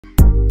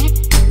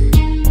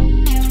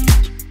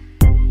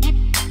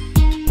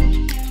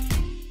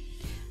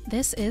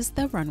This is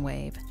The Run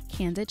Wave,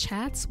 candid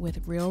chats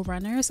with real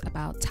runners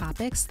about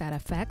topics that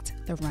affect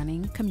the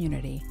running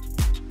community.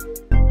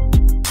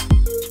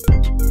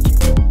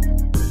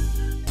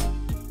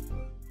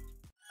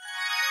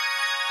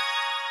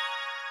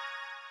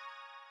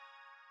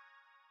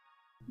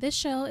 This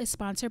show is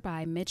sponsored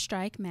by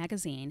Midstrike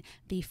Magazine,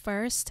 the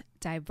first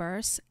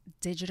diverse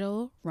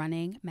digital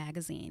running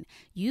magazine.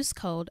 Use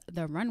code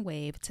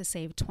TheRunWave to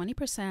save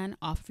 20%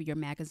 off of your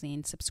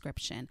magazine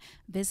subscription.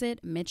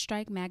 Visit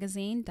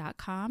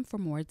midstrikemagazine.com for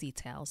more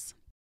details.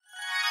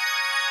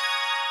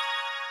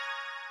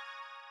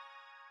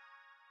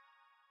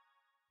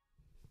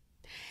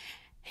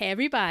 Hey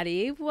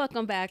everybody,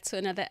 welcome back to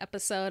another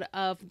episode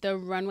of the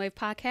Runway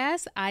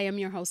Podcast. I am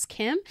your host,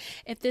 Kim.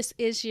 If this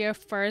is your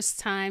first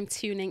time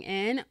tuning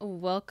in,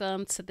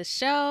 welcome to the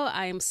show.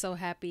 I am so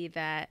happy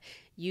that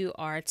you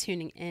are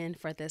tuning in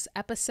for this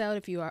episode.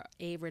 If you are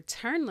a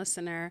return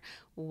listener,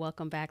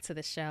 welcome back to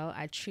the show.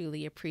 I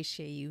truly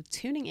appreciate you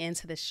tuning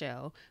into the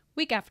show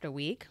week after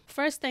week.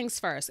 First things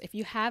first, if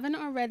you haven't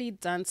already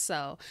done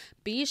so,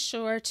 be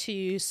sure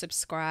to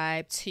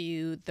subscribe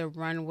to the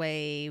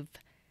Runway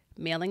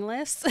mailing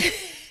list.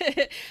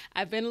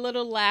 I've been a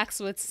little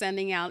lax with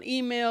sending out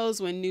emails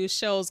when new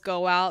shows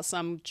go out, so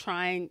I'm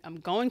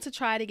going to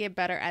try to get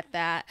better at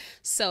that.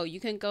 So you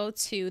can go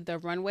to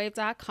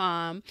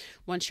therunwave.com.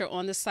 Once you're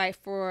on the site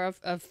for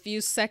a few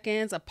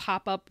seconds, a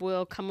pop-up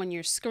will come on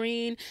your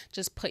screen.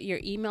 Just put your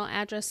email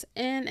address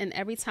in, and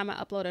every time I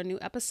upload a new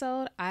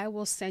episode, I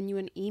will send you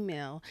an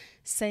email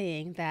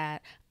saying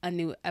that a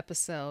new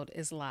episode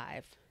is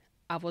live.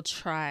 I will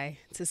try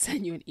to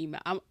send you an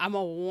email. I'm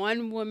a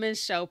one-woman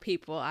show,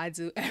 people. I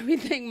do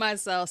everything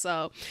myself.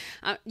 So,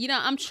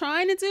 I'm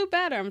trying to do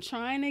better. I'm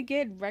trying to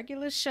get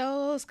regular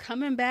shows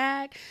coming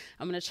back.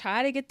 I'm going to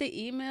try to get the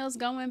emails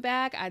going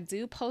back. I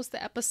do post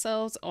the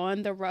episodes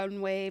on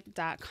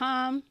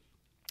therunwave.com.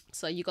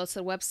 So you go to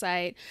the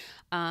website,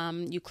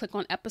 you click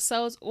on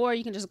episodes, or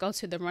you can just go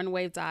to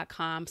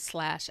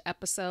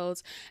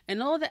therunwave.com/episodes.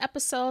 And all the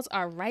episodes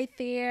are right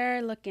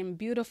there looking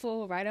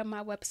beautiful right on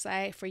my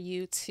website for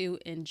you to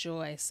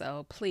enjoy.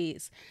 So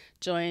please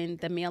join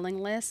the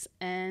mailing list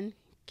and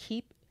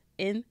keep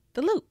in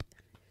the loop.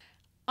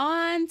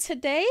 On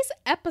today's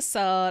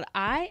episode,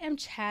 I am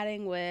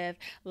chatting with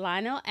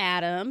Lionel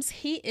Adams.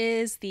 He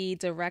is the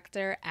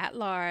director at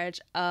large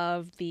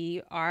of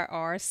the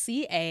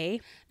RRCA.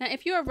 Now,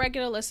 if you're a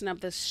regular listener of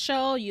this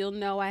show, you'll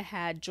know I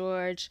had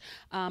George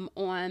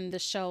on the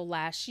show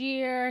last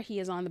year. He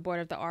is on the board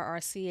of the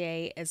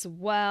RRCA as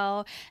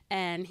well,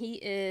 and he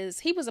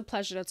was a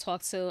pleasure to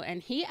talk to.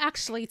 And he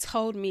actually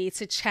told me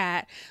to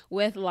chat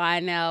with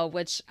Lionel,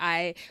 which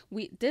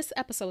this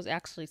episode was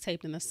actually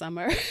taped in the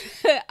summer.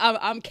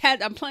 I'm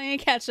playing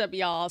catch up,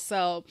 y'all.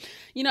 So,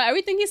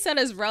 everything he said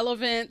is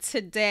relevant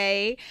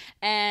today.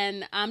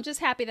 And I'm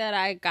just happy that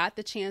I got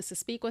the chance to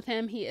speak with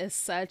him. He is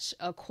such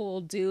a cool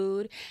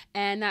dude.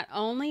 And not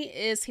only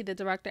is he the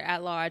director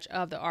at large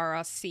of the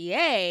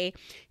RRCA,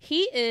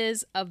 he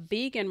is a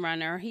vegan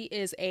runner. He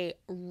is a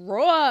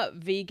raw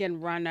vegan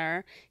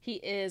runner. He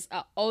is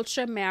an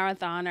ultra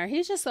marathoner.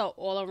 He's just an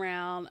all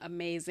around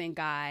amazing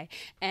guy.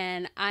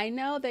 And I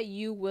know that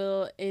you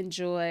will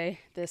enjoy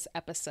this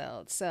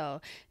episode. So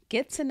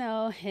get to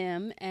know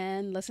him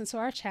and listen to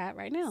our chat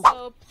right now.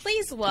 So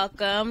please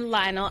welcome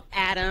Lionel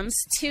Adams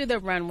to the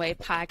Runway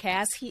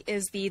Podcast. He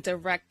is the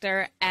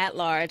director at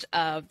large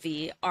of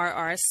the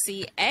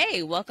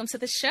RRCA. Welcome to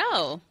the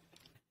show.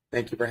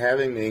 Thank you for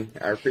having me.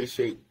 I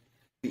appreciate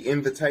the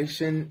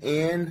invitation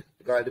and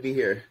glad to be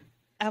here.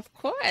 Of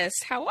course.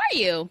 How are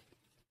you?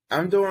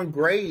 I'm doing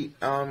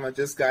great. I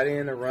just got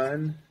in a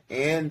run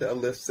and a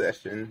lift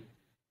session,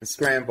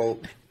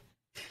 scrambled.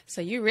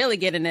 So you're really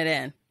getting it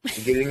in.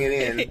 Getting it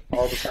in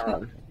all the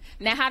time.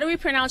 Now, how do we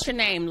pronounce your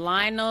name?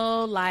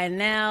 Lionel?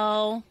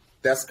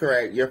 That's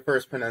correct. Your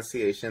first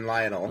pronunciation,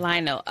 Lionel.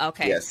 Lionel,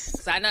 okay.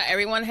 Yes. So I know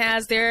everyone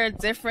has their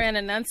different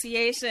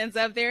enunciations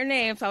of their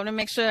name, so I want to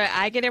make sure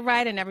I get it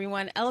right and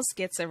everyone else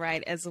gets it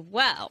right as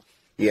well.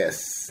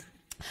 Yes.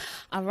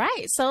 All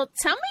right. So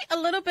tell me a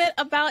little bit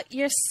about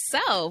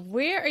yourself.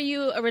 Where are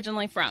you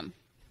originally from?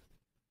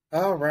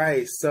 All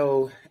right.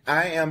 So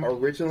I am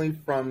originally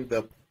from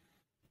the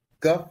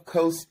Gulf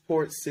Coast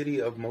port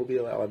city of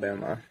Mobile,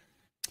 Alabama.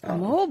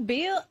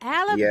 Mobile,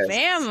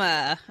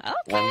 Alabama. Yes.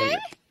 Okay.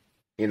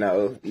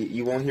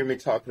 You won't hear me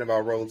talking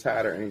about Roll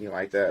Tide or anything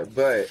like that,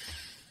 but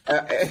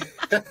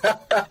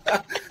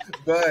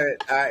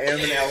but I am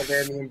an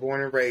Alabamian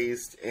born and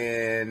raised,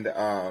 and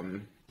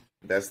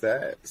that's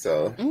that.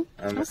 So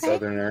I'm a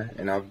Southerner,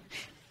 and I'm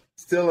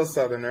still a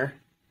Southerner.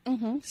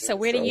 Mm-hmm. So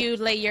where do you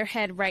lay your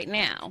head right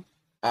now?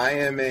 I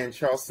am in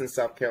Charleston,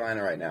 South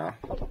Carolina right now.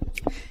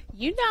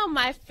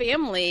 My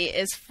family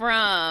is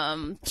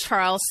from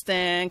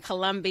Charleston,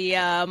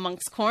 Columbia,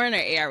 Moncks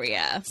Corner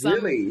area. So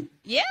really?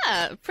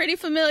 Yeah, pretty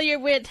familiar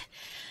with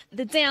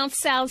the down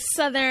south,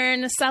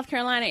 southern South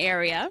Carolina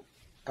area.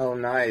 Oh,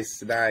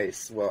 nice.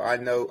 Well, I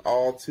know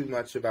all too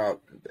much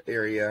about the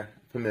area,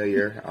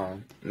 familiar.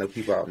 Know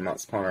people out in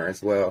Moncks Corner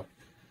as well.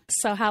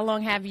 So how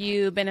long have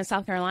you been in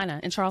South Carolina,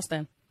 in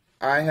Charleston?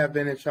 I have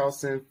been in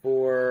Charleston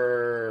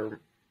for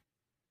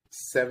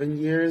 7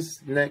 years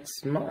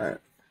next month.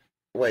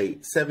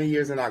 Wait, 7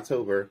 years in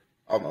October,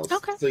 almost.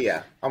 Okay. So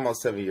yeah,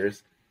 almost 7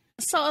 years.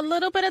 So a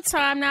little bit of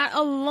time, not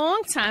a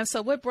long time.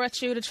 So what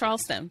brought you to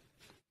Charleston?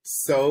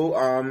 So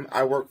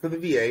I worked for the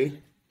VA,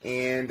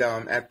 and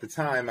at the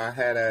time I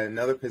had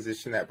another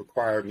position that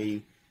required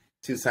me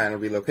to sign a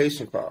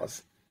relocation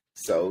clause.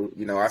 So,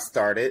 I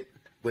started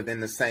within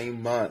the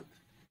same month.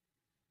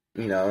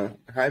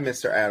 Hi,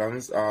 Mr.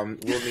 Adams. We'll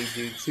need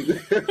you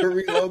to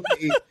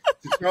relocate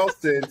to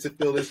Charleston to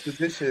fill this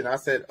position. I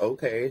said,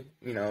 okay.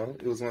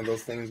 It was one of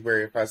those things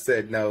where if I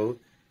said no,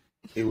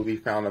 it would be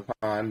frowned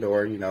upon,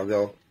 or,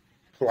 they'll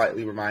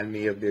politely remind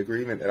me of the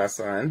agreement that I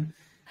signed.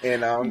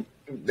 And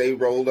they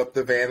rolled up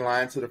the van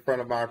line to the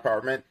front of my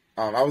apartment.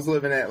 I was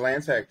living in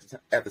Atlanta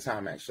at the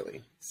time,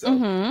 actually.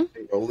 So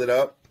they rolled it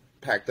up,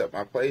 packed up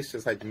my place,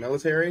 just like the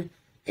military,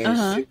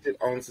 and shipped it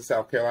on to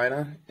South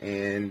Carolina.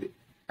 And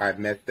I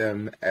met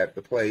them at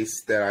the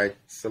place that I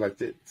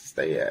selected to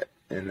stay at,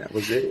 and that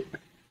was it.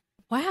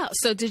 Wow.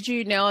 So did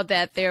you know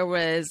that there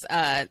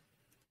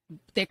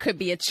could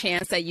be a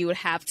chance that you would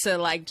have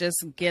to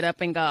just get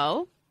up and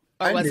go?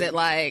 Or was it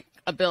like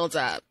a build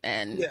up?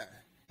 And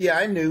yeah,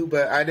 I knew,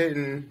 but I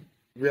didn't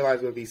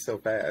realize it would be so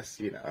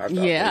fast. I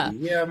thought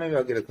maybe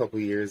I'll get a couple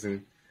of years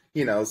and,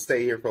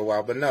 stay here for a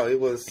while. But no, it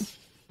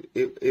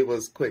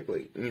was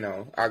quickly.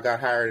 I got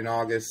hired in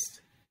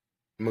August,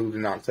 moved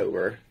in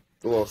October.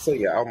 Well, so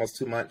yeah, almost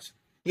 2 months.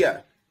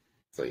 Yeah.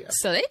 So yeah.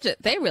 So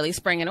they really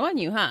sprang it on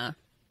you, huh?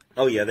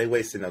 Oh yeah, they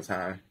wasted no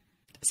time.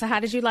 So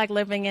how did you like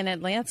living in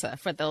Atlanta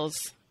for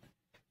those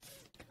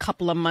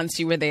couple of months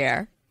you were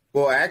there?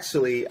 Well,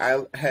 actually,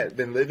 I had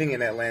been living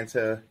in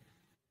Atlanta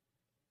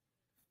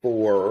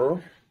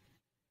for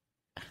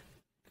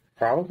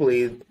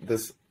probably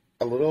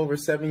a little over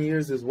 7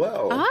 years as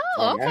well.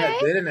 Oh, okay. I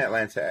had been in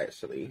Atlanta,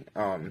 actually,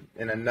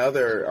 in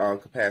another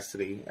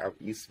capacity. I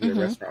used to be a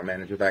restaurant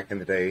manager back in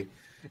the day,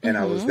 and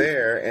I was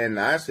there, and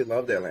I actually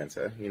loved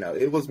Atlanta.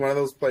 It was one of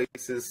those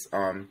places,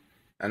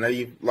 I know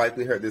you've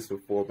likely heard this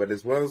before, but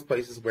it's one of those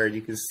places where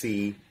you can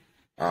see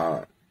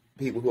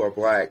people who are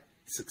Black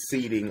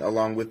succeeding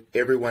along with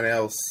everyone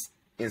else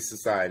in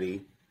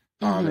society.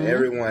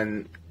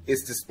 Everyone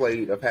is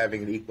displayed of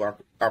having an equal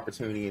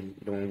opportunity and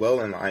doing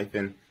well in life,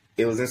 and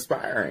it was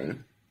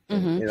inspiring.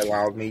 It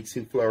allowed me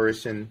to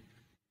flourish and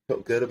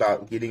felt good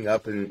about getting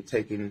up and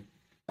taking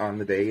on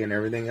the day and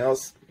everything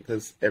else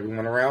because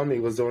everyone around me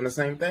was doing the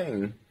same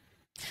thing.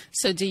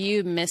 So do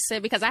you miss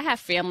it? Because I have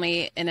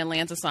family in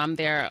Atlanta, so I'm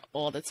there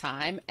all the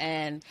time,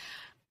 and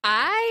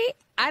I'm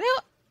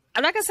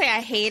not gonna say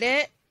I hate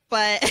it,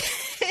 but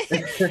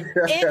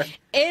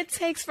it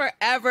takes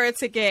forever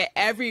to get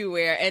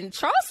everywhere. And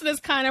Charleston is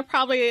kind of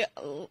probably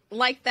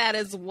like that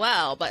as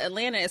well, but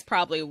Atlanta is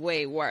probably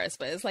way worse.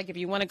 But it's like if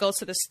you want to go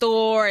to the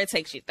store, it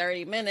takes you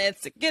 30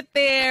 minutes to get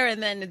there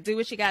and then to do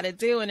what you got to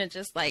do. And it's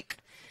just like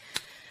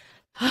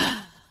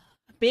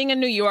being in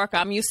New York,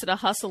 I'm used to the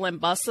hustle and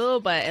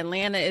bustle, but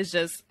Atlanta is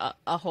just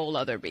a whole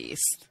other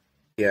beast.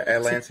 Yeah,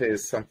 Atlanta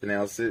is something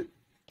else.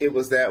 It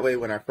was that way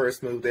when I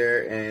first moved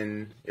there,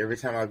 and every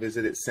time I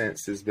visited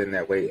since, it's been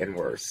that way and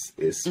worse.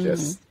 It's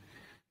just,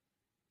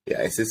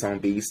 it's its own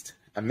beast.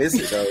 I miss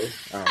it,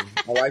 though.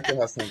 I like the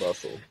hustle and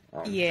bustle.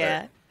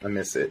 I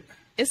miss it.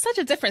 It's such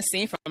a different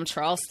scene from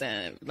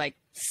Charleston, like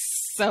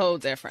so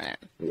different.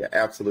 Yeah,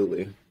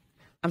 absolutely.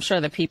 I'm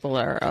sure the people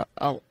are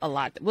a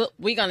lot.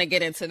 We're going to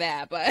get into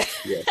that, but.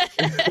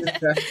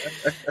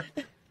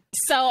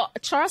 So,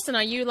 Charleston,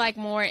 are you like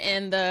more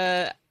in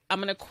the, I'm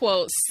going to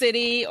quote,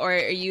 city, or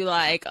are you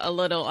like a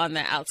little on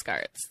the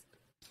outskirts?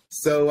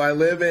 So I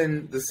live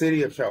in the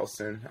city of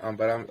Charleston,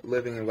 but I'm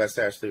living in West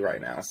Ashley right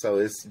now. So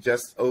it's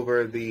just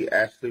over the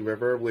Ashley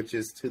River, which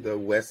is to the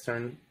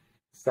western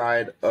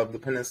side of the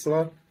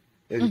peninsula.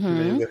 If you're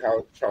familiar with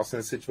how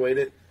Charleston is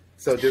situated.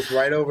 So just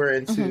right over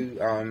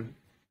into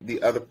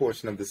the other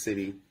portion of the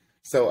city.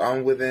 So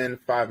I'm within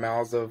 5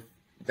 miles of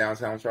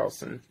downtown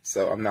Charleston.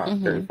 So I'm not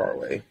very far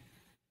away.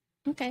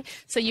 Okay.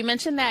 So you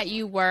mentioned that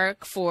you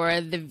work for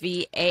the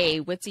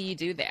VA. What do you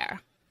do there?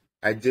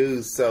 I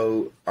do.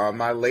 So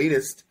my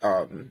latest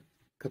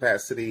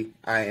capacity,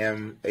 I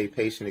am a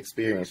patient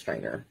experience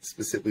trainer,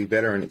 specifically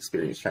veteran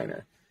experience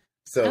trainer.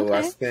 So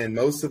I spend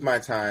most of my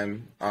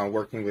time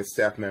working with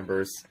staff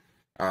members,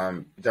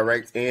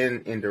 direct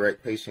and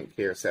indirect patient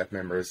care staff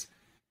members,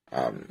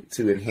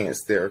 to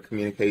enhance their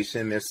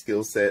communication, their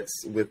skill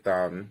sets with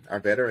our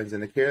veterans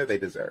and the care they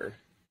deserve.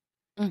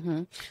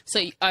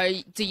 So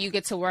do you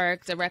get to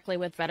work directly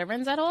with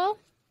veterans at all?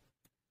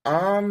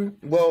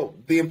 Well,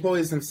 the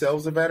employees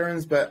themselves are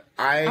veterans, but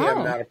I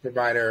am not a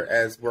provider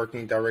as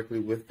working directly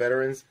with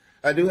veterans.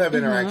 I do have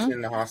interaction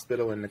in the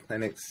hospital and the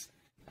clinics,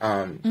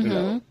 you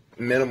know,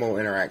 minimal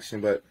interaction,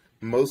 but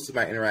most of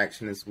my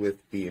interaction is with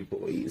the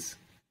employees.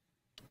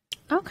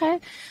 Okay.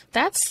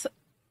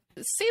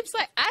 Seems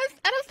like I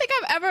don't think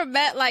I've ever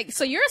met, like,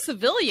 so you're a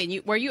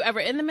civilian. Were you ever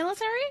in the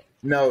military?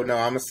 No,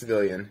 I'm a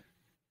civilian.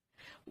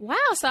 Wow.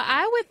 So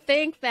I would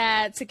think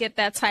that to get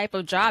that type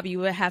of job, you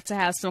would have to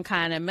have some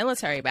kind of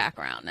military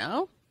background,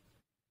 no?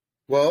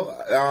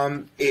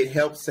 Well, it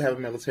helps to have a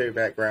military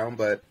background,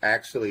 but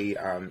actually,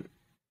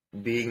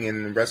 being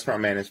in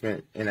restaurant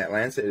management in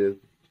Atlanta is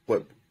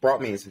what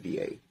brought me into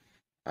VA.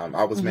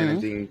 I was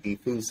managing the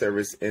food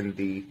service in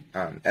the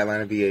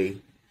Atlanta VA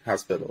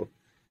hospital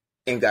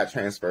and got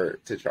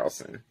transferred to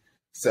Charleston.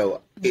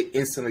 So it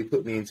instantly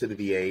put me into the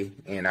VA,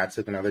 and I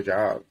took another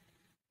job.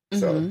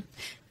 So,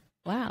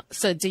 wow.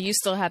 So do you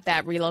still have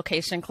that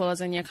relocation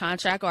clause in your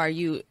contract, or are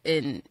you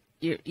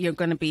you're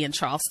going to be in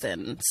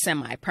Charleston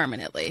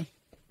semi-permanently?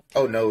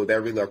 oh no,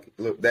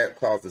 that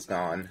clause is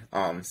gone.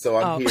 So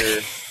I'm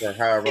here for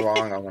however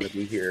long I want to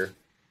be here.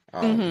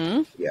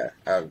 Yeah,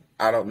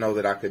 I don't know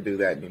that I could do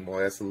that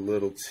anymore. That's a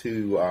little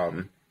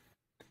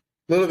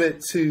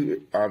bit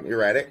too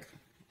erratic.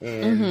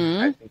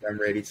 And I think I'm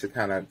ready to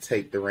kind of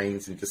take the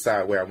reins and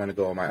decide where I want to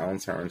go on my own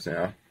terms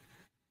now.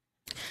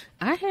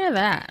 I hear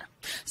that.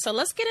 So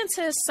let's get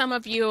into some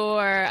of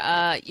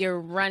your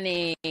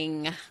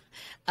running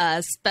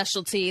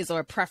specialties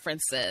or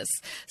preferences.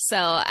 So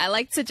I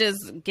like to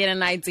just get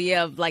an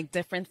idea of like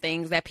different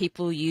things that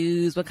people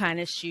use, what kind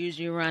of shoes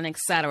you run,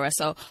 etc.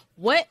 So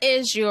what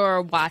is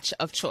your watch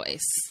of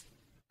choice?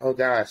 Oh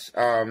gosh,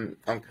 I'm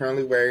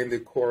currently wearing the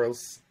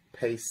Coros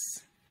Pace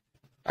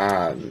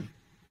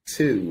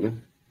 2.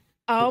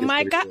 Oh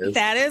my God,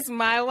 that is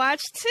my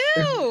watch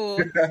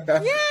too.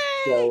 Yay!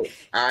 So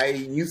I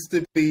used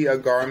to be a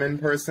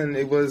Garmin person.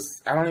 I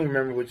don't even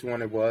remember which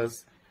one it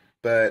was,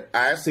 but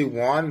I actually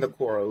won the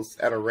Coros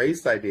at a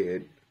race I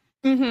did.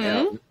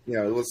 And,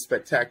 it was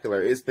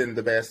spectacular. It's been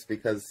the best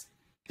because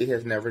it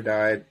has never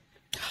died.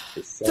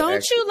 So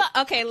don't you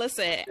okay,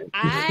 listen,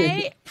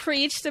 I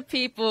preach to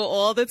people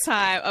all the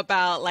time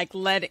about like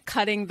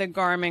cutting the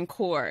Garmin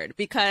cord,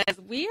 because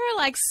we are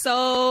like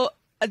so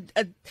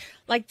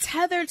like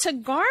tethered to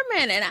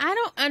Garmin, and I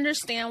don't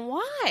understand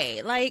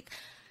why. Like,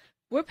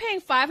 we're paying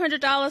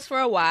 $500 for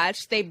a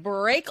watch. They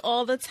break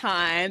all the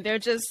time. They're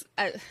just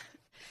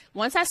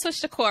once I switched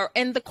to core,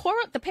 and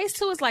the Pace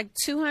 2 is like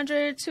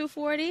 200,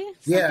 240.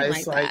 Yeah,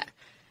 it's like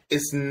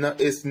it's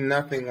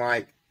nothing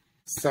like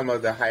some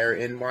of the higher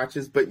end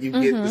watches, but you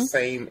get the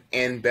same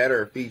and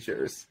better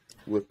features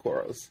with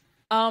Coros.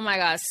 Oh my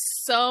gosh,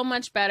 so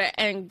much better.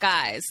 And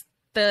guys,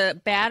 the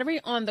battery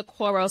on the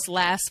Coros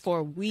lasts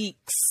for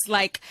weeks.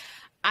 Like,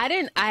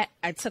 I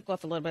took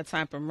off a little bit of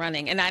time from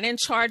running, and I didn't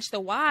charge the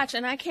watch,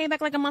 and I came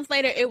back like a month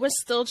later. It was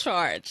still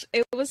charged.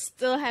 It was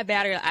still had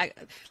battery.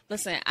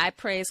 Listen, I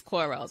praise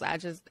Coros. They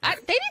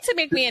need to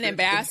make me an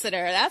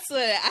ambassador. That's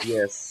what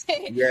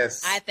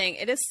Yes. I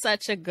think it is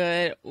such a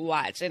good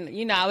watch.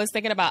 And, I was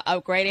thinking about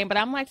upgrading, but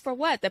I'm like, for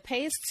what? The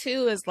Pace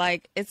 2 is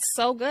like, it's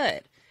so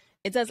good.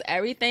 It does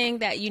everything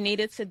that you need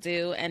it to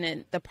do,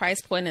 and the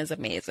price point is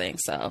amazing.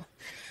 So,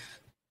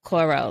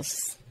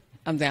 Coros,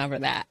 I'm down for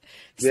that.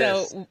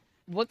 Yes. So,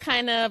 what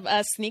kind of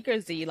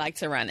sneakers do you like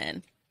to run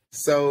in?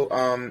 So,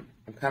 I'm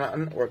kind of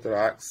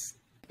unorthodox.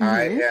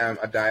 I am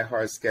a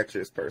diehard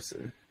Skechers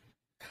person.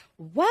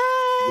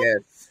 What?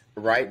 Yes.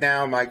 Right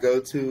now, my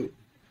go-to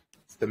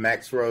is the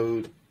Max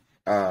Road.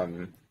 I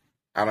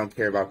don't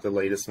care about the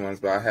latest ones,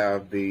 but I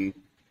have the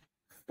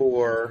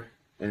 4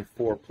 and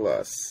 4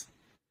 Plus.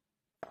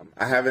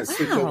 I haven't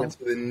switched over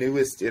to the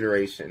newest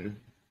iteration,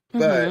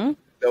 but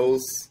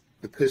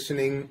the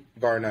cushioning,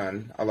 bar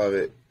none. I love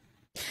it.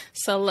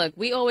 So look,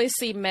 we always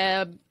see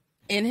Meb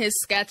in his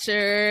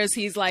Skechers.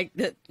 He's like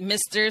the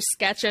Mr.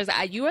 Skechers.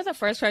 You are the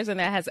first person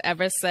that has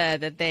ever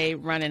said that they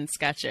run in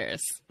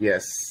Skechers.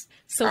 Yes.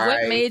 So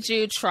what made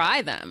you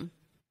try them?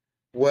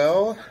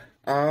 Well,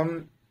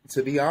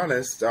 to be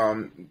honest,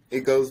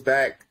 it goes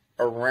back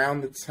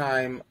around the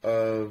time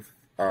of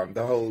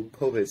the whole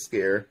COVID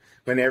scare,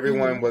 when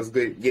everyone was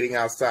getting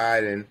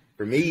outside. And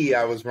for me,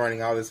 I was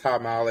running all this high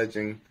mileage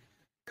and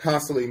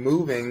constantly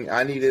moving.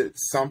 I needed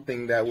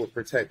something that would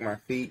protect my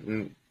feet,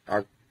 and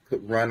I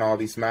could run all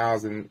these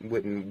miles and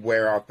wouldn't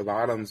wear out the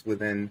bottoms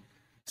within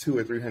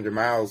 200 or 300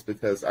 miles,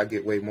 because I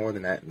get way more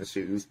than that in the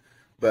shoes.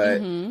 But,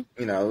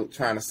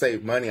 trying to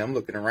save money, I'm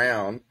looking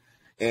around,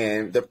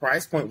 and the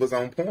price point was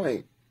on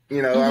point.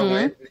 I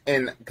went,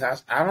 and gosh,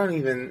 I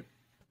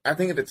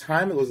think at the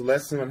time it was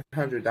less than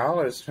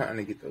 $100 trying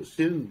to get those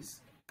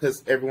shoes,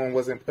 because everyone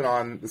wasn't put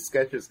on the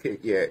Skechers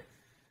kick yet.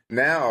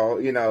 Now,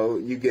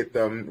 you get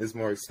them, it's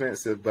more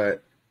expensive,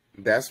 but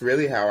that's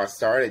really how I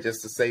started,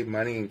 just to save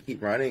money and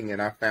keep running. And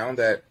I found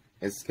that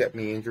it's kept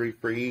me injury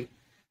free.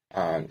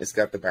 It's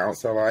got the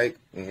bounce I like,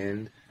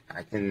 and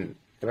I feel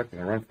like I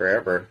can run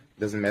forever.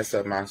 Doesn't mess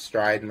up my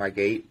stride and my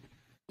gait.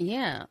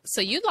 Yeah.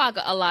 So you log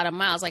a lot of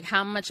miles. Like,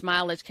 how much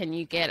mileage can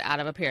you get out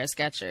of a pair of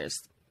Skechers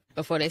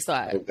before they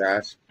start? Oh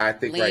gosh, I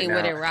think right now,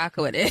 with it, rock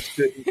with it.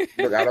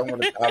 Look, I don't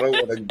want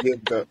to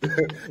give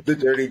the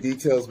dirty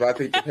details, but I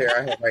think the pair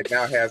I have right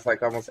now has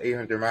like almost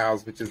 800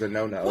 miles, which is a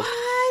no-no.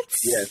 What?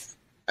 Yes,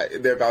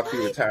 they're about to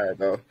be retired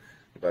though,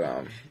 but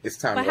it's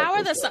time. But how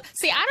are the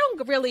see? I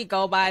don't really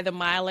go by the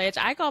mileage.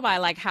 I go by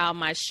like how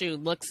my shoe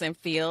looks and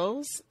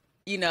feels.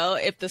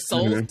 If the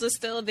soles are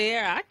still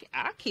there,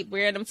 I keep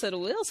wearing them till the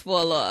wheels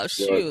fall off.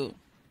 Shoot.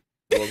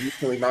 Well,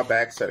 recently my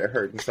back started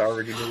hurting, so I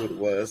already knew what it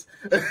was.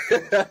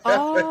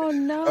 Oh I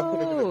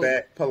put them in the no.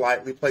 bag,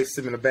 politely placed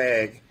them in a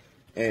bag,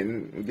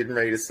 and getting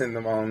ready to send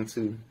them on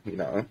to,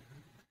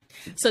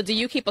 So do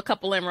you keep a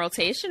couple in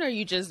rotation or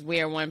you just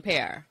wear one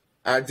pair?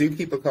 I do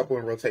keep a couple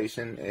in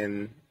rotation,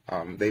 and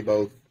they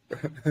both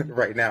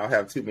right now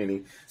have too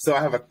many. So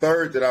I have a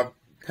third that I've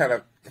kind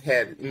of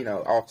had,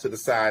 off to the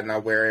side, and I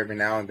wear every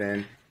now and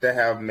then. That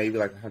have maybe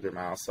like 100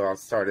 miles. So I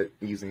started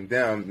using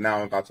them. Now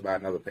I'm about to buy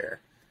another pair,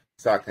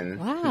 so I can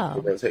keep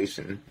the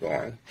rotation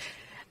going.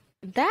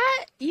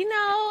 That,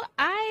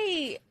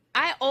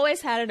 I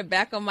always had in the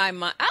back of my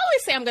mind. I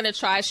always say I'm going to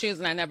try shoes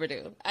and I never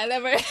do.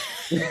 I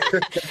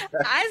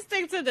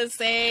stick to the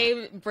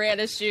same brand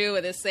of shoe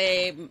with the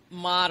same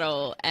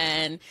model.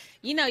 And,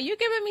 you're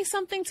giving me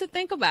something to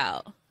think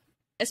about,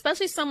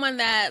 especially someone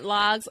that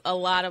logs a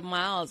lot of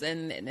miles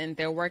and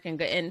they're working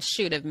good. And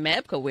shoot, if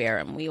Meb could wear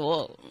them, we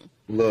will.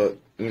 Look,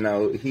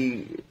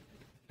 he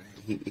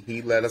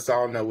let us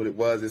all know what it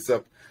was. It's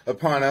up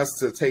upon us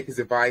to take his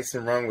advice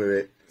and run with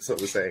it, so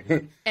to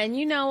say. And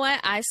you know what?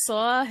 I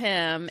saw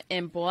him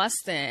in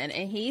Boston,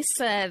 and he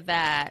said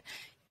that,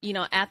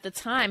 at the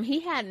time he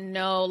had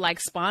no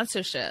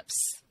sponsorships,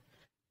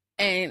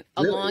 and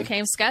along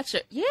came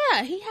Skechers.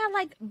 Yeah, he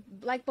had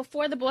like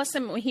before the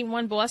Boston, when he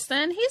won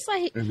Boston, he's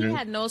like he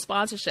had no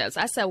sponsorships.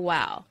 I said,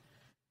 wow,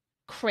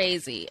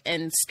 crazy.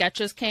 And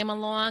Skechers came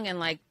along,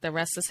 and the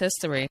rest is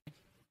history.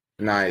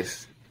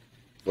 Nice.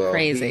 Well,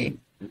 crazy.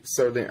 He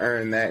certainly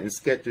earned that, and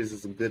Skechers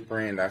is a good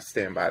brand. I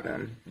stand by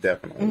them,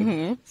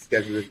 definitely.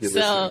 Skechers, if you're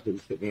listening,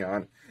 please put me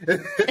on. I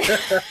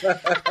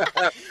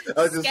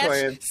was just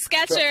playing.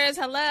 Skechers,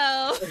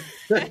 hello.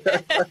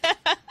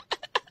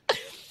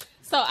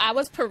 So I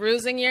was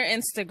perusing your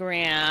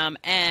Instagram,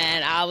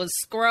 and I was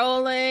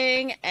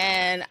scrolling,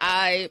 and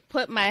I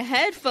put my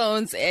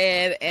headphones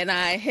in, and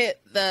I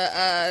hit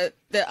the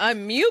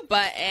unmute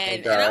button,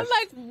 and I'm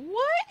like,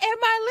 what am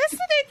I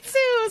listening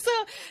to? So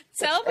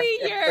tell me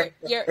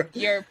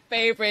your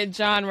favorite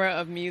genre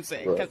of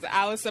music, because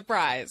I was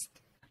surprised.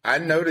 I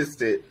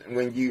noticed it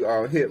when you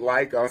hit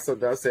on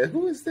something. I said,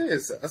 who is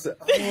this? I said,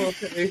 oh,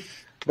 okay.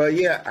 But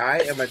yeah, I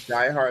am a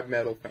diehard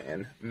metal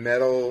fan.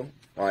 Metal,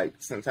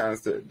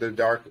 sometimes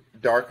the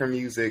darker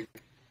music,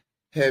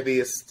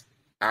 heaviest,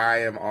 I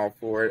am all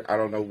for it. I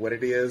don't know what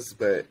it is,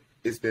 but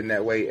it's been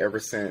that way ever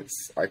since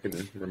I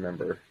can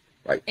remember.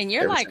 And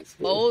you're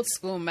old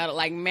school metal,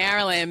 like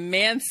Marilyn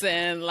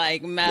Manson,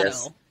 metal.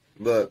 Yes.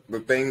 Look,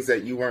 the things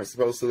that you weren't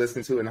supposed to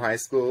listen to in high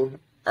school,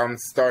 I'm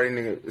starting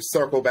to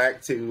circle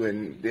back to,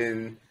 and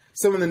then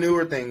some of the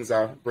newer things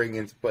I'll bring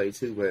into play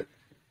too. But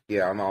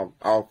yeah, I'm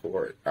all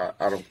for it.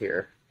 I don't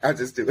care. I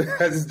just do it.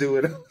 I just do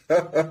it.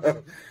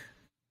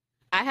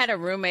 I had a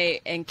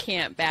roommate in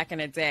camp back in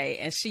the day,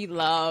 and she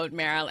loved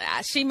Marilyn.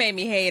 She made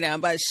me hate him,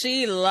 but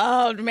she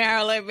loved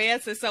Marilyn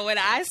Manson. So when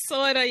I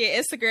saw it on your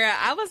Instagram,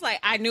 I was like,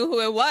 I knew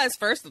who it was,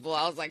 first of all.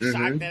 I was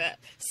shocked that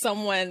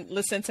someone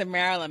listened to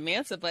Marilyn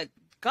Manson. But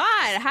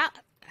God,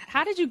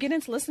 how did you get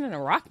into listening to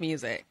rock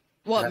music?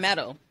 Well,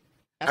 metal.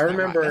 I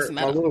remember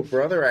my little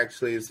brother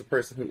actually is the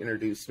person who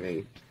introduced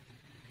me.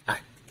 I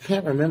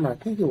can't remember. I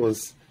think it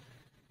was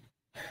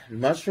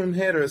Mushroom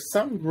Head or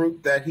some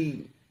group that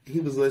he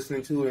was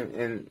listening to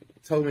and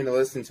told me to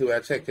listen to. I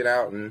checked it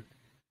out, and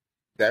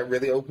that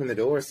really opened the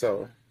door.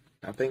 So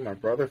I thank my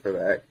brother for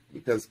that,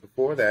 because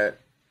before that,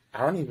 I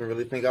don't even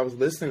really think I was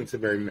listening to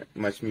very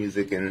much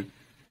music, and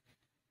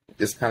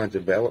just kind of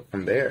developed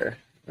from there.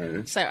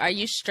 And so are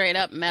you straight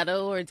up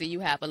metal, or do you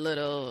have a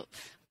little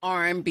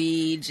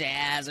R&B,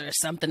 jazz, or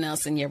something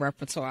else in your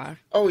repertoire?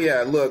 Oh,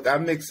 yeah. Look, I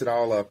mix it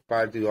all up.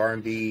 I do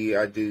R&B.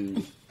 I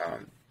do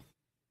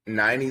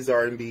 90s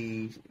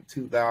R&B,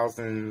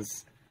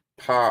 2000s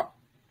pop.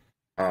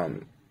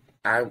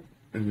 I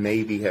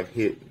maybe have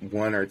hit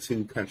one or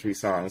two country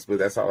songs, but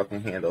that's all I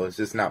can handle. It's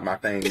just not my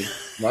thing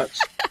much.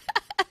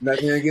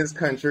 Nothing against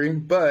country,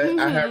 but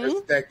I have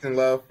respect and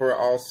love for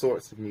all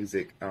sorts of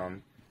music.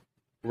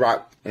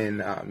 Rock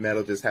and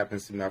metal just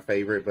happens to be my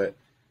favorite, but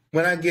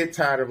when I get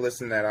tired of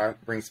listening to that, I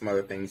bring some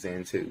other things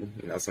in too.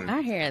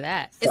 I hear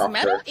that. Softer. Is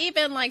metal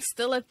even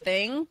still a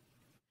thing?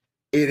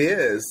 It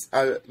is.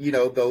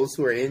 Those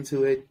who are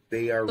into it,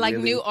 they are really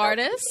new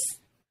artists.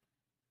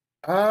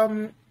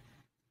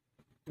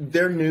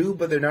 They're new,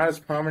 but they're not as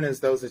prominent as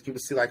those that you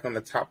would see on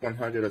the top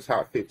 100 or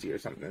top 50 or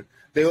something.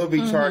 They will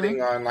be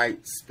charting on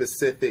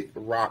specific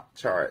rock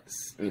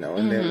charts, and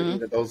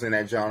then those in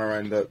that genre,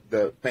 and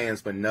the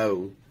fans would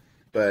know.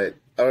 But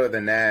other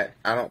than that,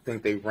 I don't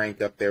think they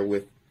rank up there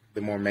with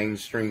the more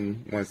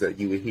mainstream ones that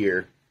you would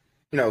hear,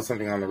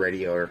 something on the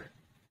radio, or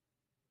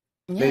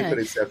maybe with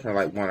the exception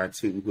of one or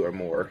two who are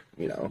more,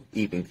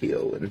 even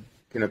keel and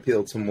can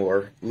appeal to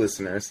more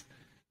listeners.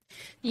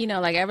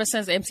 Ever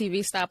since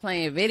MTV stopped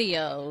playing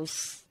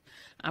videos,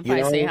 I'm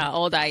probably saying how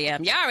old I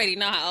am. Y'all already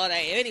know how old I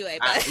am anyway.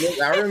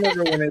 But I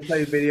remember when they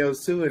played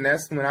videos too, and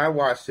that's when I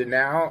watched it.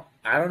 Now,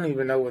 I don't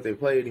even know what they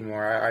play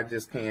anymore. I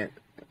just can't.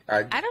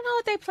 I don't know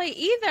what they play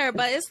either,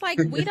 but it's like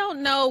we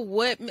don't know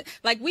what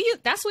like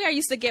that's where I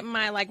used to get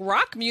my like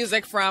rock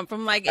music from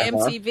like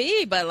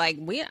MTV, but like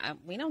we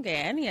don't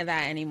get any of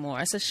that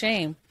anymore. It's a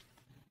shame.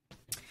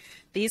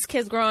 These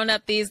kids growing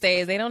up these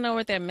days, they don't know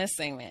what they're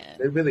missing, man.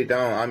 They really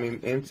don't. I mean,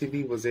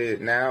 MTV was it.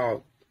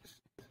 Now,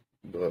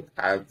 look,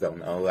 I don't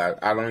know.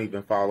 I don't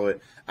even follow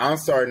it. I'm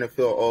starting to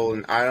feel old,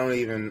 and I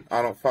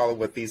don't follow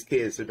what these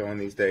kids are doing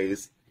these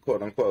days,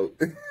 quote unquote.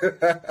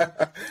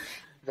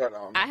 But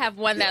I have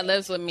one that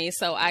lives with me,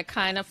 so I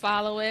kind of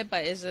follow it,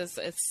 but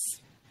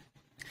it's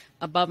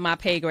above my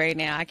pay grade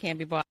now. I can't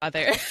be bothered.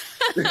 I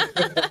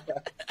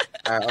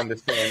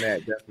understand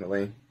that,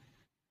 definitely.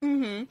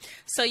 Mm-hmm.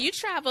 So you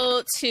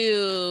traveled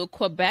to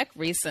Quebec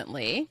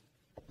recently.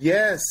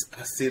 Yes,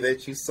 I see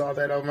that you saw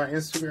that on my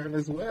Instagram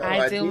as well.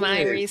 I do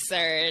my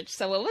research.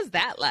 So what was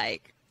that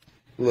like?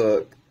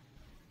 Look,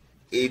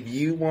 if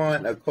you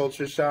want a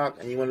culture shock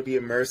and you want to be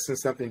immersed in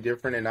something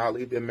different and not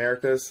leave the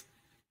Americas,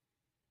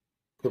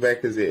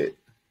 Quebec is it.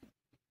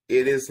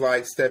 It is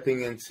like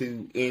stepping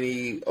into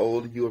any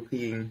old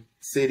European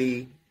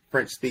city,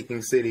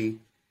 French-speaking city.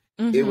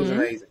 Mm-hmm. It was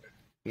amazing.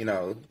 You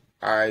know,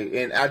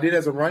 I did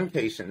as a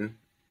runcation.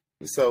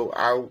 So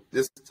I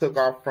just took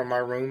off from my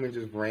room and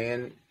just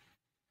ran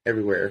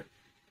everywhere.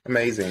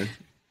 Amazing.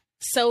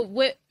 So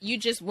what, you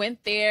just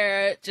went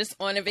there just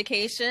on a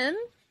vacation?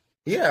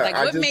 Yeah. Like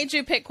what made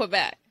you pick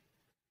Quebec?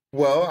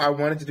 Well, I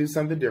wanted to do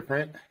something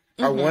different.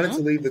 Mm-hmm. I wanted to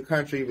leave the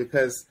country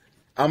because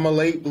I'm a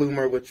late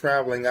bloomer with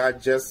traveling. I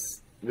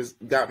just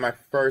got my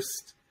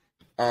first,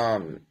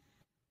 my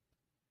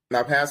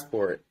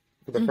passport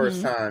for the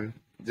first time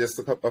just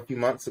a few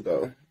months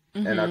ago.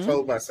 Mm-hmm. And I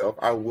told myself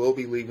I will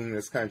be leaving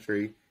this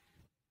country,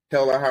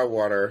 hell or high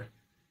water.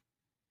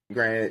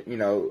 Granted, you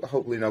know,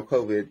 hopefully no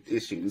COVID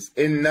issues,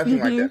 and nothing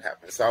like that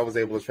happened. So I was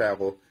able to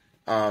travel.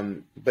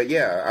 But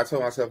yeah, I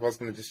told myself I was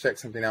going to just check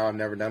something out I've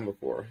never done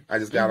before. I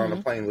just got on a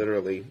plane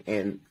literally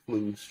and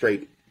flew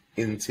straight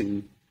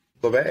into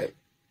Quebec.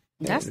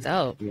 That's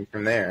dope. And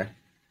from there.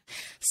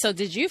 So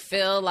did you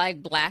feel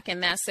like black in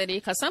that city?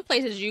 Because some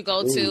places you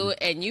go to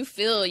and you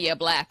feel your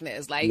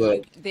blackness. Like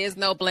there's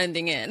no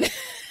blending in.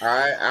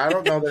 I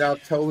don't know that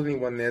I've told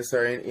anyone this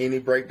or any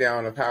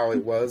breakdown of how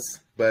it was,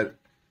 but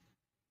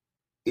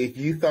if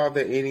you thought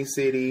that any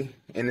city,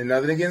 and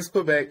nothing against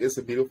Quebec, it's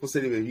a beautiful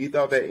city, but if you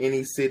thought that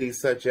any city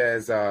such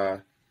as,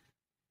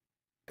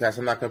 gosh,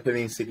 I'm not going to put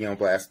any city on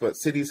blast, but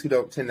cities who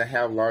don't tend to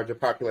have larger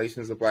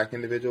populations of black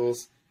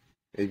individuals,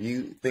 if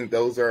you think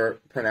those are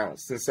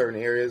pronounced in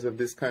certain areas of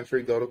this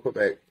country, go to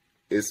Quebec.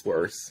 It's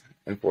worse,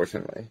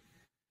 unfortunately.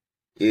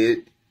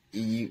 It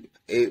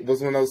was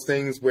one of those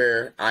things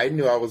where I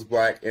knew I was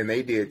black and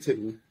they did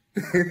too.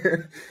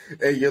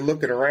 And you're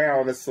looking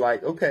around, it's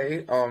like,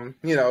 okay,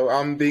 you know,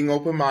 I'm being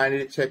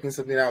open-minded, checking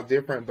something out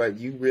different, but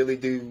you really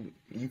do,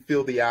 you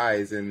feel the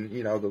eyes and,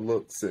 you know, the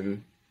looks.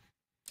 And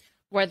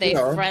were they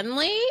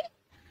friendly?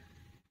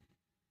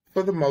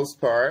 For the most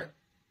part,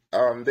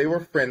 they were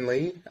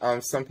friendly.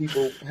 Some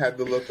people had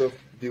the look of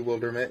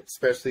bewilderment,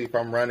 especially if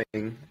I'm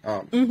running.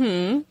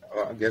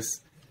 I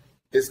guess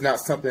it's not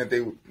something that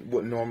they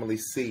would normally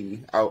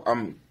see.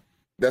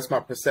 That's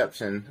my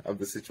perception of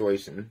the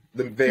situation,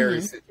 the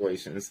various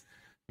situations.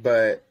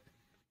 But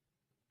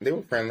they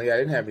were friendly. I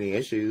didn't have any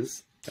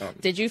issues.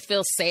 Did you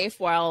feel safe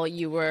while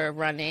you were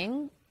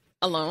running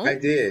alone? I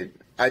did.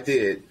 I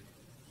didn't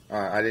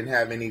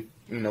have any,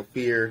 you know,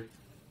 fear,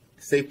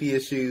 safety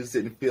issues.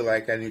 Didn't feel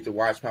like I needed to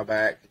watch my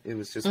back. It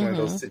was just one of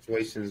those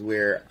situations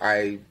where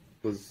I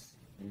was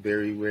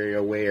very, very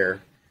aware,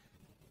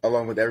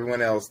 along with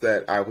everyone else,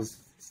 that I was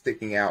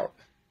sticking out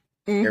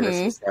ever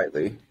so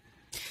slightly.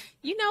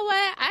 You know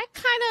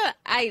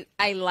what?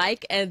 I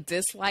like and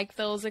dislike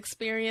those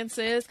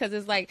experiences because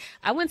it's like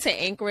I went to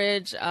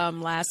Anchorage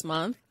last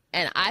month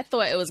and I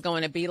thought it was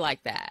going to be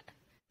like that,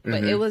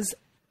 but it was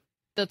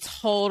the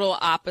total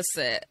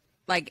opposite.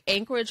 Like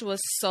Anchorage was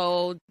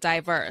so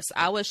diverse.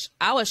 I was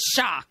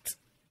shocked.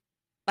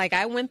 Like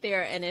I went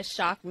there and it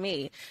shocked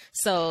me.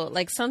 So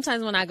like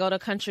sometimes when I go to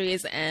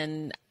countries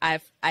and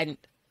I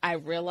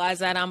realize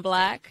that I'm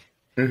black.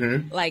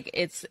 Like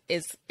it's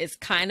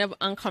kind of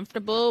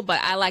uncomfortable, but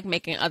I like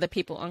making other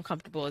people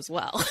uncomfortable as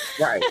well.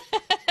 Right.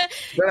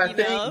 But I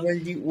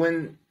think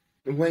when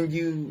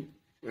you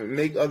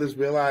make others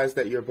realize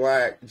that you're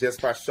black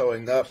just by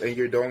showing up and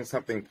you're doing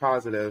something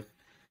positive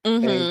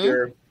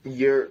and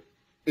you're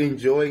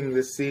enjoying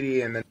the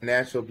city and the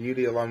natural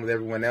beauty along with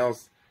everyone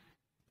else,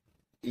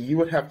 you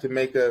would have to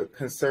make a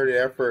concerted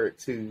effort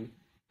to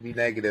be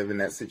negative in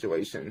that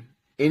situation.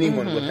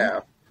 Anyone would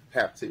have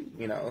to,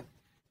 you know.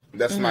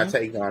 That's my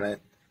take on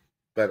it.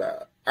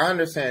 But I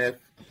understand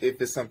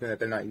if it's something that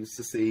they're not used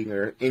to seeing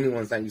or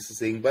anyone's not used to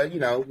seeing. But, you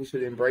know, we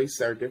should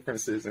embrace our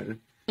differences and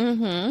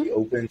be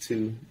open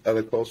to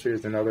other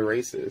cultures and other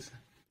races.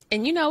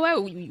 And you know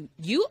what?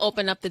 You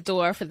open up the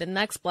door for the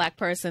next black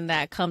person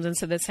that comes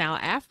into the town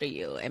after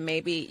you. And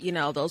maybe, you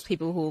know, those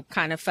people who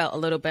kind of felt a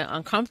little bit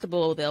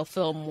uncomfortable, they'll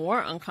feel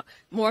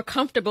more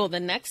comfortable the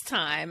next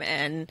time.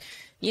 And,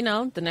 you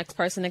know, the next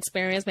person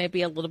experience may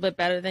be a little bit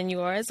better than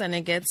yours. And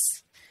it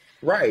gets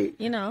Right.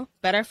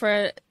 Better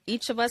for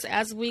each of us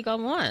as we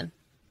go on.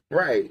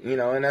 Right.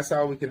 And that's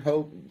all we can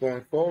hope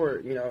going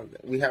forward.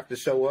 We have to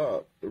show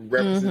up.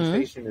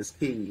 Representation is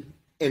key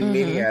in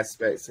many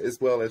aspects as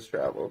well as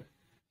travel.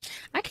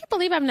 I can't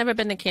believe I've never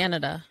been to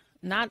Canada.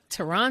 Not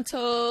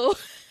Toronto.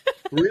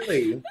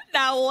 Really?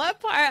 Now, what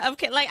part of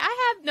Canada? Like,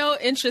 I have no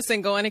interest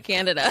in going to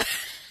Canada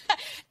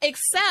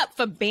except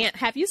for Banff.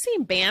 Have you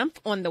seen Banff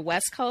on the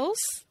West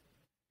Coast?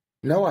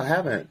 No, I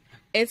haven't.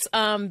 It's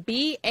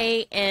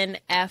BANFF.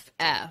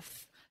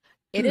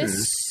 It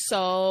is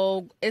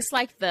so. It's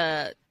like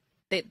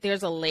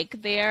there's a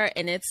lake there,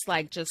 and it's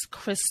like just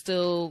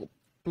crystal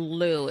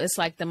blue. It's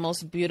like the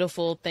most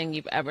beautiful thing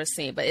you've ever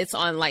seen. But it's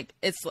on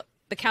it's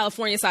the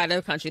California side of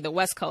the country, the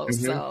West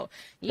Coast. So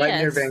yeah, right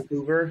near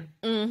Vancouver.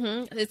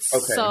 It's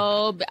okay.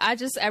 So.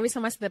 Every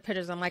time I see the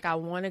pictures, I'm like, I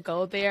want to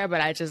go there,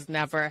 but I just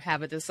never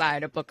have a desire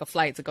to book a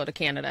flight to go to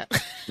Canada.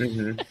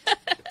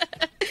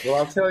 Well,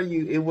 I'll tell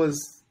you, it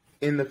was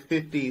in the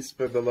 50s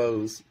for the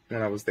lows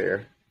when I was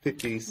there.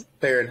 50s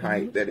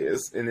Fahrenheit, that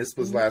is, and this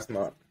was last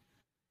month.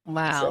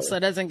 Wow, so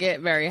it doesn't get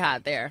very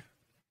hot there.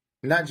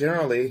 Not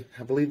generally.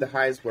 I believe the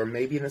highs were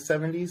maybe in the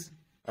 70s,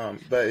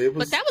 but it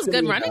was. But that was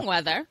good running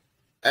weather.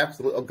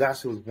 Absolutely. Oh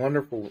gosh, it was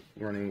wonderful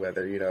running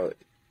weather.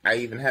 I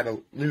even had a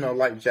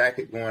light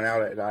jacket going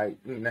out at night.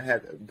 I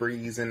had a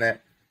breeze and that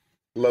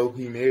low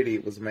humidity.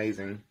 It was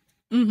amazing.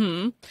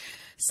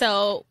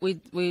 So we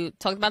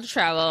talked about the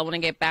travel. I want to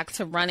get back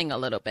to running a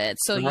little bit.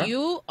 So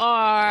you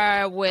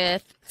are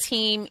with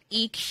Team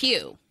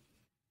EQ.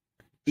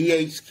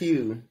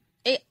 EHQ.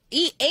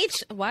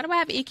 Why do I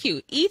have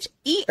EQ?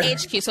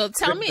 EHQ. So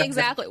tell me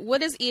exactly,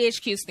 what does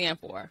EHQ stand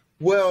for?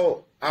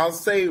 Well, I'll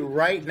say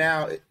right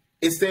now,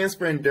 it stands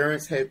for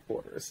Endurance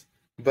Headquarters,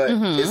 but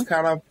it's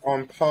kind of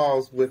on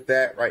pause with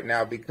that right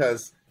now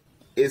because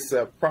it's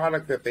a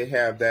product that they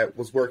have that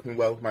was working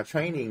well with my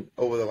training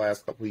over the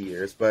last couple of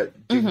years, but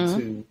due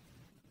to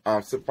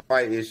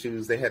supply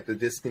issues, they had to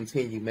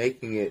discontinue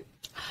making it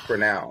for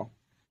now.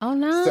 Oh,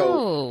 no.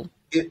 So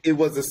it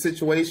was a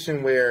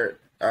situation where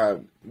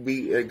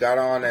we got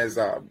on as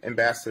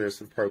ambassadors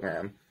for the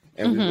program,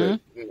 and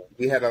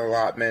we had an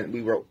allotment.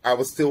 I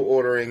was still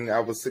ordering,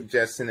 I was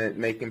suggesting it,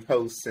 making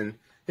posts, and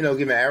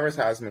giving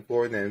advertisement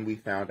for it. And we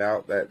found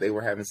out that they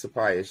were having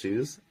supply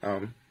issues,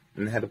 and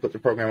had to put the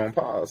program on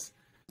pause.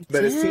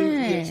 But it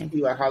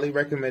seems I highly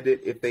recommend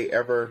it if they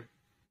ever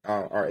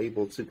are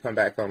able to come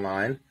back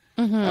online.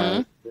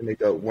 They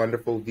make a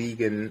wonderful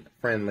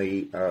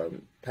vegan-friendly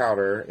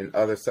powder and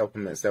other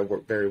supplements that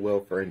work very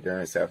well for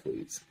endurance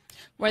athletes.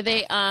 Were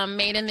they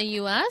made in the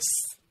U.S.?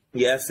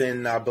 Yes,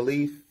 in, I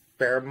believe,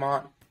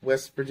 Fairmont,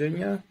 West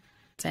Virginia.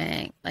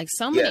 Dang. Like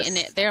so many, and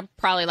they're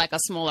probably like a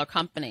smaller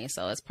company,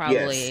 so it's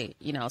probably,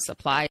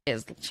 supply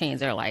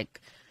chains are like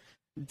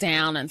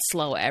down and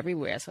slow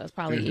everywhere, so it's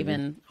probably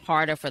even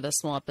harder for the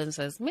small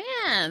businesses.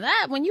 Man,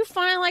 that when you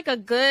find like a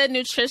good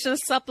nutrition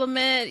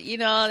supplement,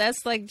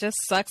 that's like just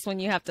sucks when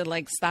you have to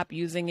like stop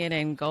using it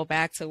and go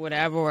back to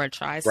whatever or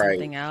try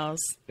something else.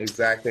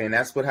 Exactly, and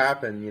that's what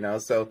happened.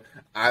 So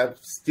I'm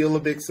still a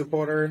big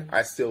supporter.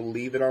 I still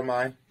leave it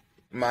on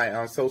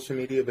my social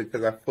media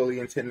because I fully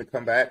intend to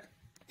come back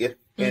if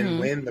and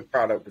when the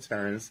product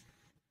returns,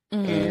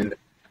 and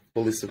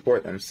fully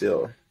support them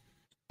still.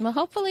 Well,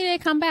 hopefully they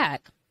come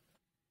back.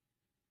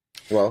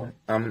 Well,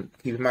 I'm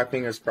keeping my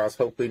fingers crossed.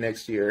 Hopefully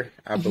next year,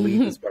 I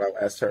believe is what I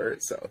last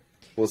heard. So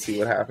we'll see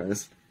what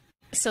happens.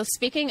 So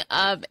speaking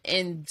of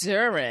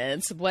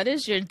endurance, what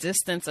is your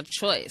distance of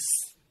choice?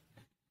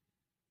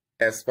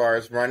 As far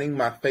as running,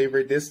 my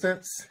favorite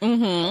distance?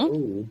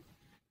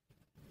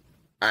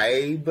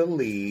 I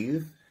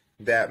believe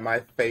that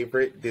my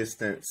favorite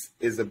distance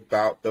is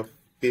about the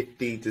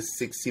 50 to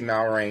 60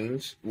 mile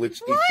range,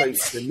 which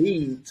equates to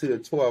me to a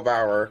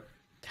 12-hour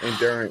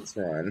endurance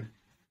run.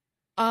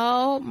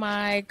 Oh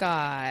my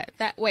God.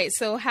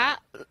 So how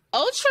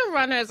ultra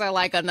runners are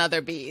like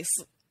another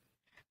beast.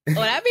 When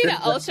I mean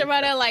an ultra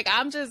runner, like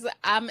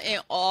I'm in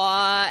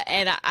awe,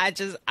 and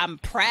I'm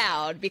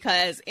proud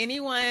because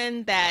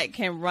anyone that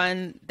can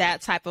run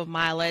that type of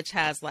mileage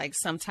has like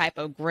some type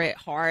of grit,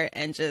 heart,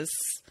 and just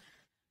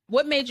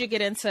what made you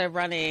get into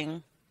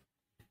running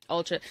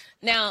ultra?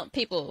 Now,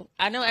 people,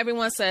 I know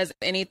everyone says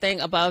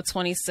anything above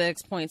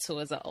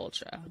 26.2 is an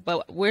ultra,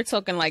 but we're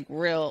talking like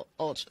real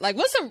ultra. Like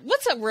what's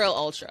a real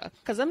ultra?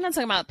 Because I'm not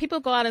talking about people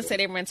go out and say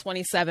they ran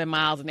 27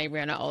 miles and they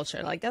ran an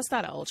ultra. Like that's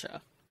not an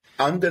ultra.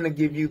 I'm going to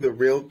give you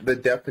the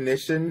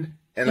definition,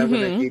 and I'm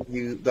going to give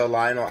you the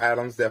Lionel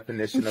Adams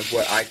definition of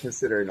what I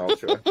consider an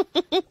ultra.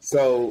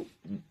 So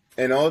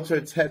an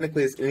ultra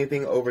technically is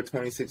anything over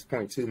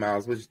 26.2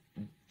 miles, which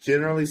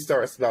generally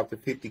starts about the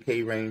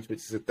 50K range, which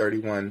is a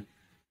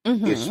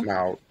 31-ish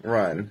mile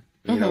run,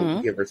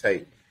 give or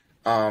take.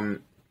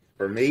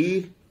 For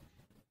me,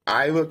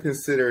 I would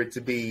consider it to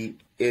be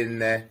in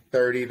that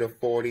 30 to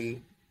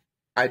 40,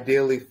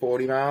 ideally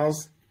 40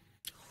 miles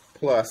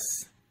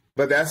plus.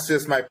 But that's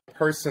just my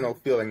personal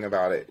feeling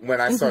about it. When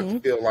I start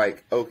to feel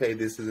like, okay,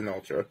 this is an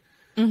ultra,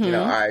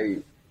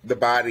 the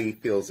body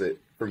feels it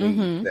for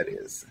me. That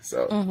is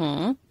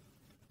so.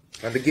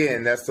 And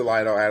again, that's the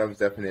Lionel Adams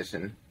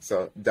definition.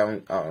 So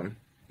don't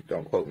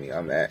quote me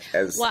on that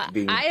as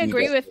being. I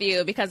agree with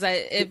you, because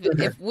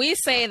if we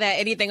say that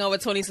anything over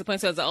 26.2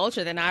 is an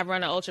ultra, then I've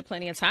run an ultra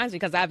plenty of times,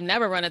 because I've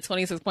never run a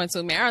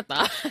 26.2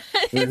 marathon.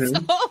 It's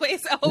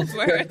always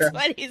over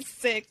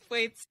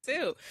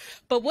 26.2.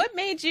 But what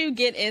made you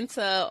get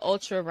into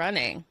ultra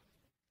running?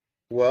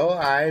 Well,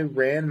 I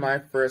ran my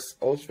first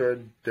ultra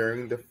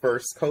during the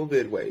first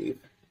COVID wave,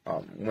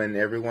 when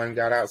everyone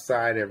got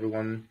outside,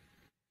 everyone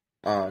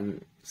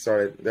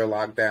started their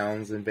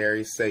lockdowns and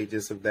various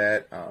stages of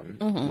that.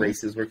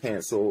 Races were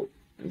canceled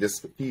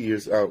just a few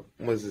years.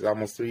 Was it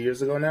almost 3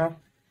 years ago now?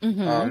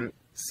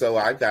 So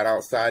I got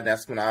outside, and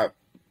that's when I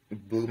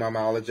blew my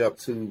mileage up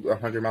to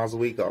 100 miles a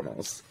week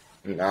almost.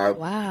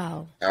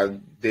 Wow! I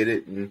did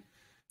it, and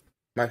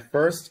my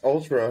first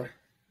ultra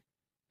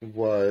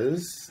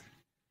was,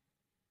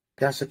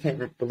 gosh, I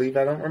can't believe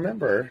I don't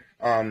remember.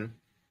 I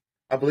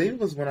believe it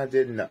was when I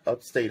did in the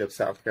upstate of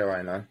South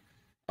Carolina.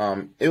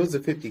 It was a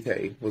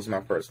 50K was my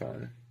first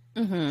one.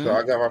 So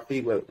I got my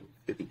feet with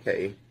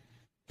 50K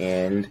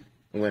and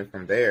went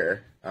from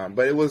there.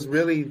 But it was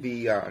really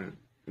the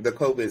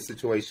COVID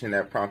situation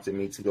that prompted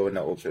me to go into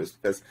ultras,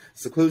 because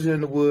seclusion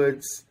in the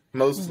woods,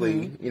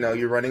 mostly,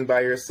 you're running by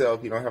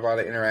yourself. You don't have a lot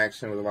of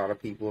interaction with a lot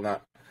of people,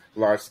 not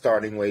large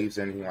starting waves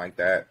or anything like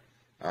that.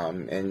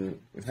 And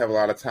have a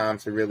lot of time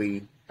to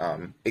really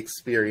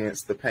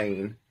experience the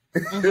pain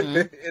in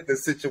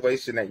the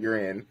situation that you're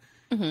in.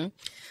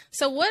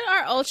 So what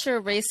are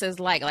ultra races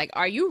like? Like,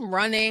 are you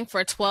running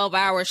for 12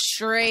 hours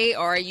straight,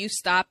 or are you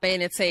stopping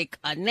to take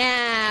a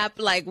nap?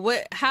 Like,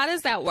 how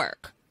does that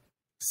work?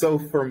 So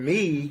for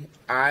me,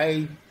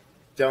 I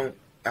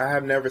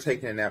have never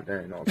taken a nap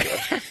during an ultra.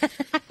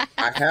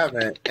 I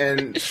haven't.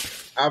 And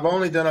I've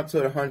only done up to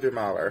a 100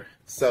 miler.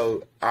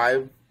 So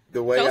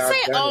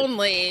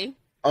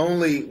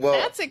only, well,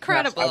 that's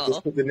incredible. I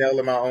just put the nail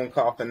in my own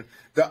coffin.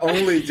 The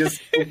only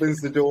just opens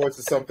the door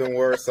to something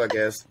worse, I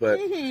guess. But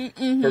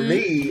for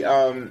me,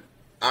 I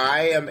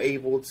am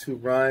able to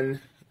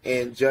run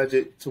and judge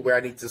it to where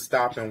I need to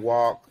stop and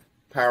walk,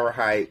 power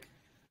hike,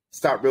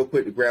 stop real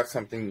quick to grab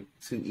something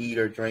to eat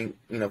or drink,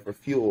 for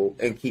fuel,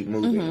 and keep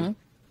moving.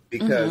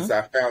 Because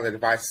I found that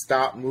if I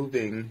stop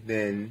moving,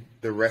 then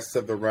the rest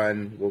of the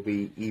run will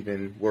be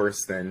even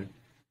worse than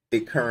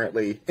it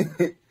currently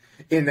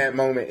in that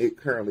moment it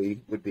currently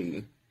would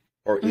be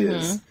or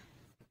is.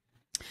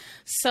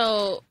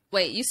 So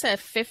wait, you said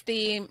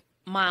 50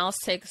 miles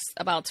takes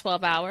about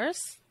 12 hours?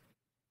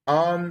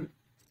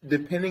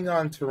 Depending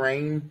on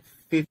terrain,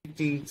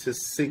 50 to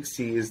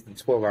 60 is the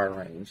 12-hour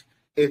range.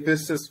 If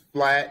it's just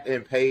flat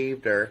and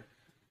paved, or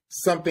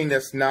something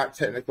that's not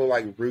technical,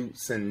 like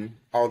routes and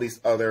all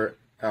these other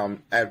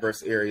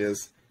adverse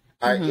areas,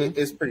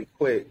 it's pretty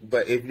quick.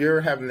 But if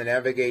you're having to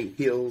navigate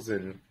hills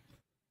and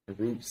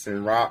roots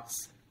and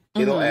rocks,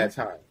 it'll add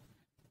time.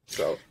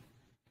 So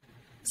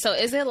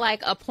is it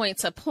like a point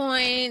to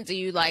point? Do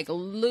you like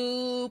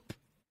loop?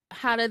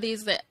 How do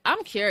these?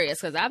 I'm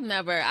curious, because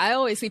I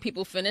always see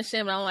people finish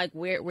them, and I'm like,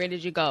 where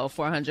did you go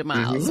 400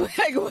 miles?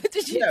 Like, what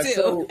did you do?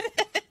 So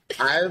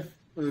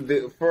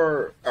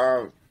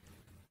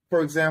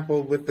for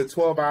example, with the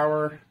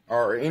 12-hour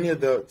or any of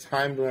the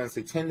timed ones,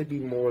 they tend to be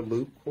more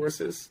loop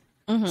courses.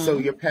 So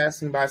you're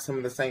passing by some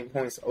of the same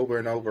points over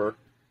and over,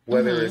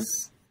 whether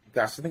it's,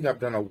 gosh, I think I've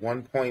done a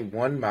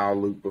 1.1 mile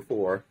loop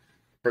before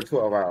for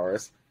 12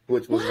 hours,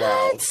 which was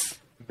wild.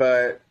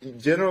 But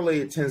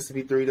generally it tends to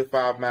be 3 to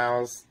 5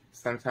 miles,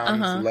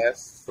 sometimes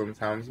less,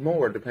 sometimes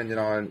more, depending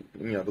on,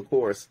 the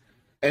course.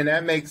 And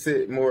that makes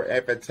it more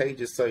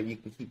advantageous, so you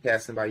can keep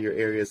passing by your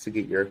areas to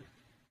get your,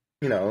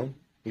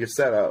 your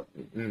setup,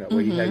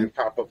 where you have your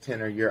pop-up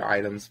tent or your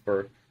items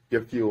for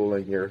your fuel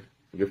and your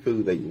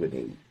food that you would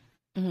need.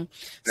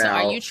 So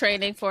are you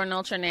training for an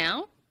ultra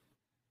now?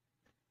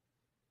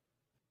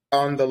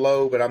 On the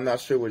low, but I'm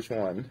not sure which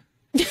one.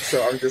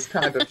 So I'm just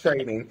kind of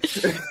training.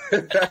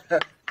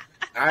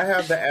 I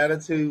have the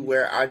attitude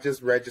where I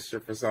just register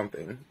for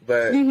something,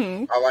 but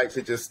I like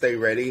to just stay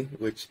ready,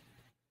 which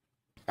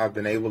I've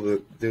been able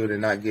to do it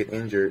and not get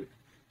injured.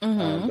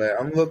 But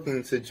I'm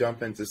looking to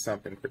jump into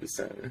something pretty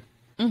soon.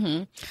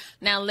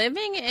 Now,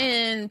 living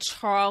in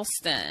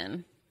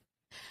Charleston,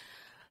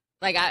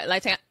 like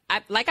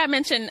I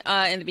mentioned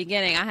in the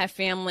beginning, I have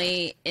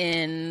family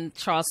in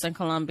Charleston,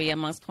 Columbia,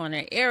 Moncks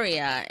Corner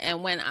area.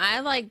 And when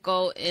I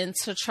go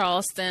into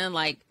Charleston,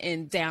 like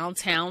in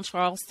downtown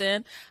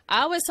Charleston,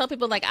 I always tell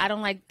people I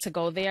don't like to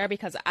go there,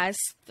 because I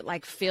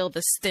feel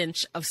the stench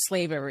of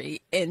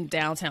slavery in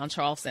downtown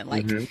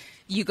Charleston.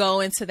 You go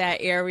into that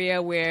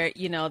area where,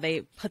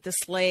 they put the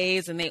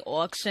slaves and they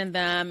auction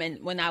them. And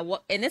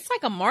and it's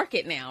like a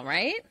market now,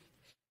 right?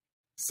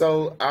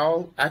 So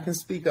I can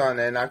speak on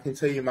that, and I can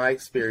tell you my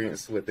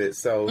experience with it.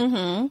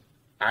 So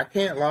I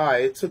can't lie.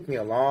 It took me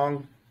a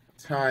long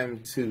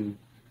time to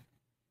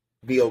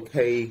be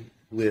okay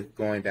with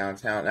going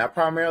downtown. And I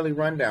primarily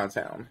run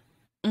downtown.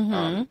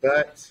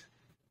 But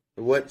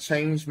what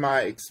changed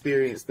my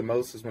experience the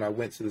most is when I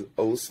went to the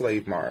Old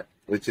Slave Mart,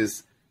 which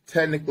is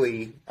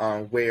technically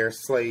where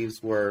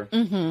slaves were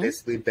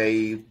basically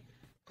bathed,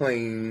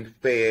 cleaned,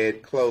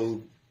 fed,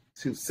 clothed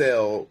to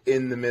sell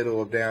in the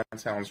middle of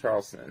downtown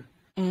Charleston.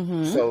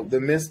 So the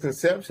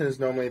misconception is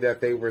normally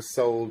that they were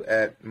sold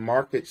at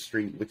Market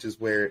Street, which is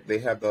where they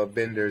have the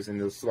vendors in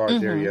this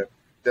large area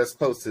that's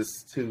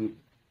closest to,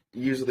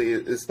 usually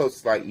it's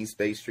closest to like East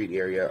Bay Street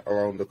area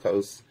along the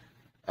coast.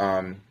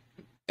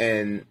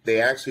 And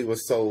they actually were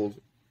sold,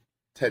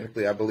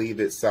 technically, I believe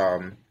it's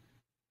one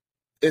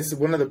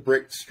of the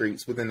brick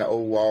streets within the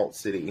old walled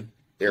city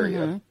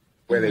area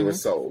where they were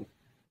sold.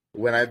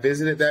 When I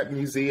visited that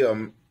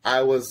museum,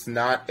 I was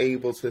not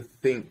able to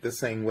think the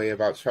same way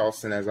about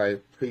Charleston as I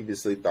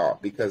previously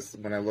thought, because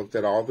when I looked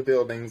at all the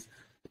buildings,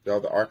 all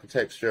the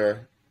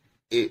architecture,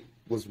 it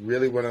was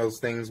really one of those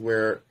things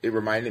where it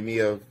reminded me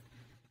of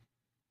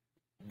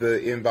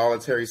the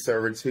involuntary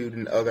servitude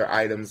and other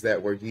items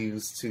that were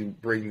used to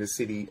bring the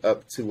city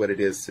up to what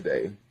it is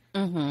today.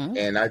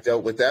 And I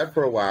dealt with that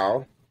for a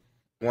while.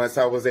 Once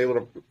I was able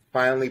to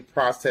finally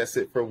process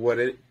it for what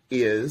it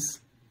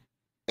is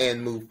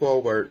and move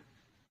forward,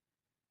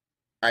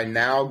 I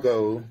now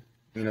go,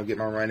 get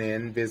my run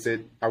in,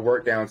 visit. I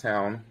work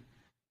downtown,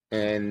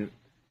 and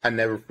I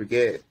never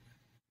forget.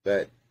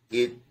 But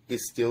it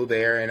is still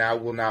there, and I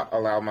will not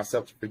allow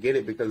myself to forget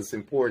it, because it's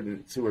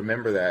important to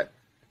remember that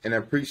and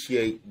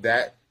appreciate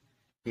that,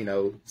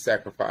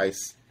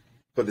 sacrifice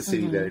for the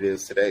city that it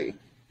is today.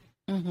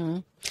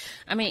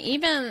 I mean,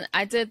 even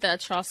I did the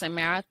Charleston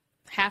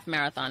half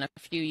marathon a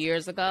few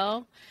years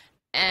ago,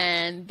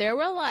 and there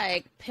were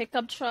like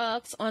pickup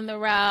trucks on the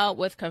route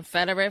with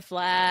Confederate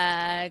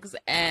flags,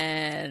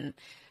 and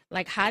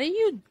like, how do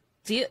you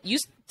do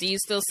you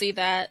still see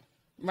that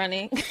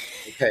running?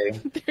 Okay,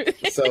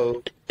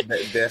 so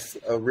that's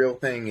a real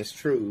thing. It's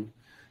true.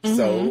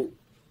 So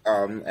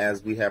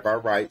as we have our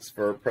rights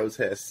for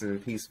protests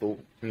and peaceful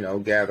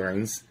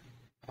gatherings,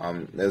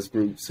 there's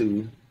groups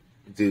who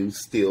do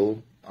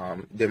still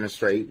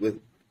demonstrate with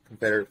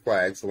Confederate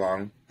flags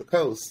along the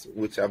coast,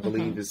 which I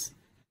believe is,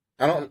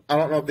 I don't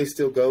know if they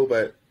still go,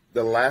 but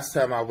the last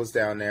time I was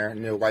down there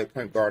near White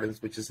Point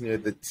Gardens, which is near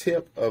the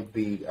tip of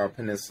the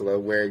peninsula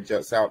where it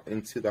juts out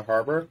into the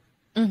harbor,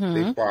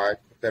 they fly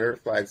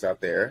Confederate flags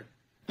out there.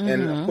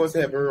 And of course they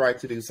have every right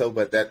to do so,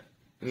 but that,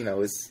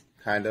 is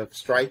kind of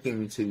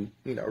striking to,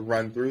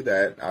 run through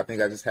that. I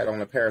think I just had on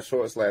a pair of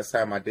shorts last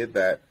time I did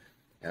that,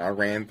 and I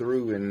ran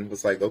through and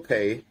was like,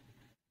 okay,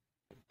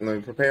 let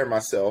me prepare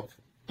myself.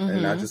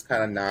 And I just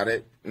kind of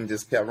nodded and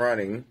just kept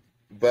running.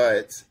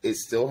 But it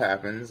still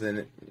happens,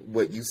 and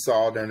what you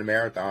saw during the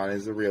marathon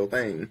is a real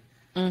thing.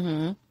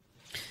 Do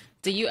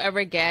you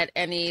ever get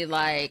any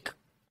like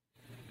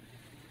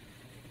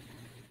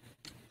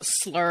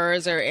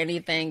slurs or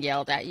anything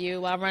yelled at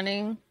you while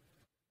running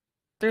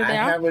through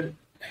there? I haven't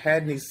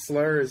had any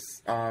slurs,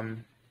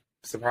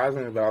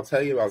 surprisingly, but I'll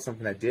tell you about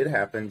something that did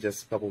happen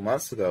just a couple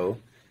months ago.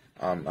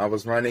 I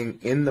was running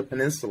in the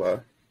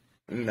peninsula,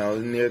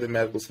 near the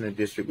medical center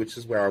district, which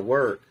is where I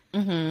work.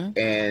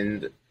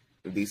 And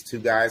these two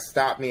guys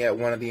stopped me at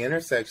one of the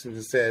intersections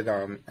and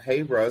said,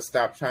 hey, bro,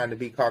 stop trying to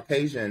be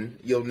Caucasian.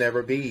 You'll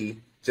never be.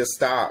 Just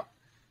stop.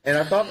 And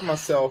I thought to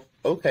myself,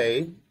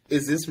 okay,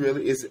 is this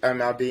really,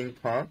 am I being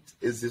punked?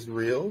 Is this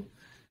real?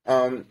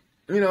 So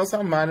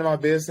I'm minding my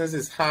business.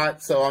 It's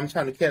hot, so I'm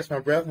trying to catch my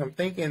breath. And I'm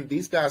thinking,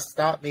 these guys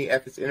stopped me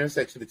at this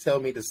intersection to tell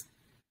me this,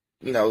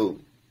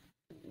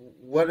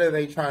 what are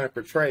they trying to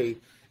portray?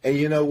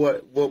 And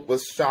what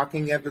was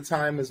shocking at the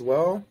time as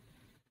well?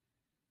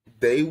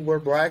 They were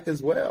black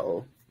as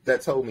well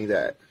that told me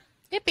that.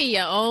 It be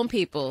your own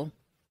people.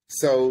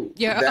 So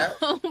your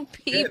own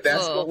people.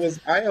 That's what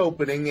was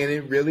eye-opening, and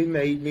it really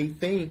made me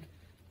think.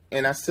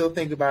 And I still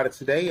think about it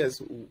today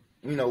as,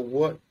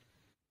 what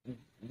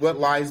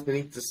lies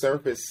beneath the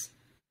surface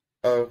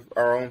of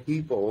our own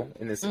people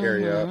in this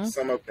area.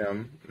 Some of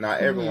them, not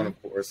everyone,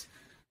 of course.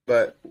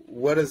 But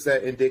what is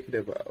that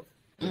indicative of?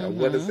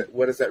 What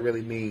does that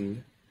really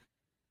mean?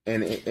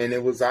 And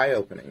it was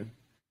eye-opening.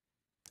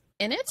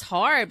 And it's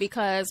hard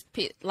because,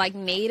 like,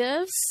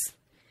 natives,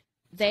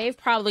 they've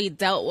probably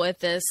dealt with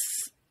this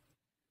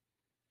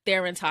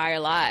their entire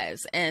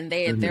lives, and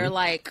they're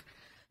like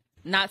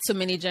not so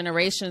many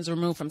generations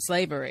removed from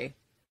slavery.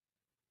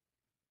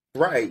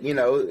 Right.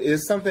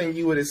 It's something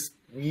you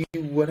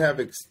would have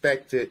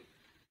expected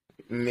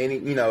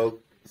many,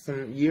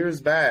 some years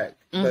back.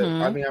 But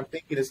I mean, I'm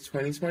thinking it's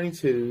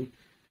 2022.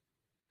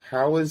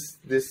 How is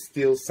this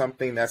still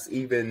something that's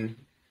even,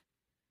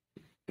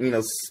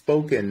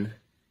 spoken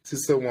to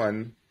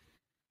someone?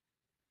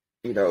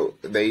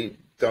 They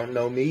don't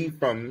know me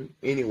from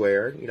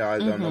anywhere. I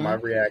don't know my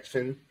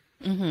reaction.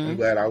 I'm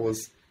glad I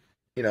was,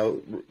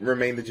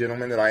 remain the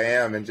gentleman that I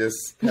am, and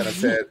just kind of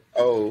said,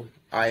 oh,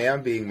 I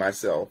am being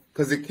myself.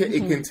 Because it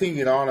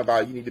continued on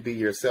about you need to be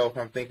yourself.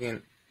 I'm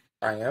thinking,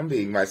 I am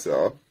being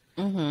myself.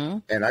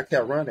 And I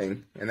kept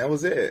running, and that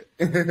was it.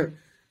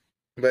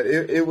 But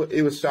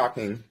it was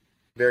shocking,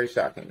 very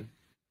shocking.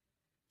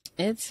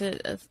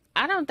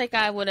 I don't think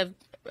I would have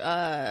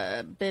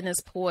been as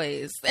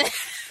poised. I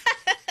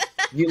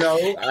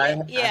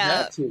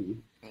had to.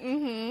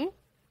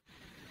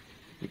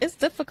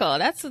 difficult.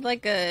 That's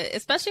like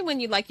especially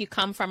when you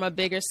come from a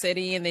bigger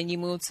city and then you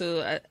move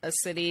to a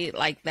city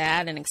like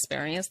that and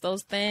experience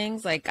those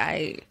things. Like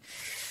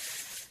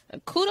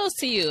kudos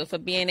to you for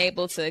being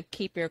able to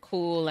keep your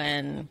cool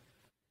and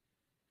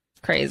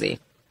crazy.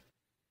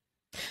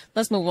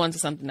 Let's move on to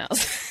something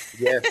else.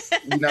 Yes,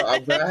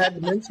 but I had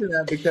to mention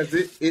that because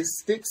it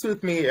sticks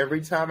with me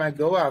every time I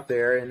go out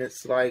there, and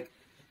it's like,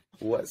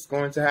 what's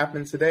going to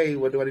happen today?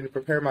 What do I need to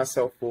prepare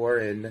myself for?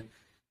 And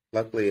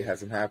luckily, it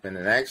hasn't happened.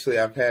 And actually,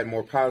 I've had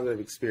more positive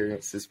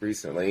experiences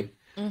recently,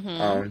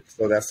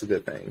 so that's a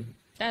good thing.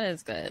 That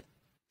is good.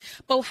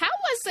 But how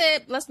was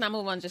it? Let's not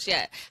move on just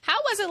yet. How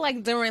was it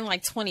like during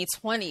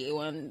 2020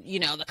 when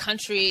the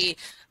country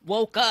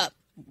woke up?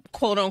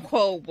 "Quote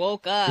unquote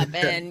woke up,"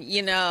 and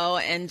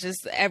and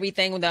just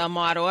everything with the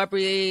Ahmaud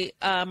Arbery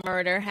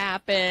murder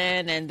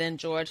happened, and then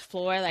George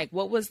Floyd. Like,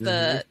 what was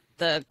the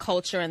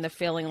culture and the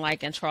feeling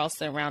like in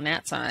Charleston around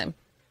that time?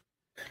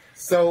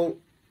 So,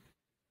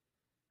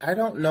 I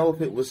don't know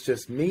if it was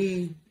just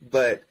me,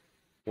 but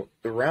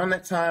around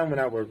that time when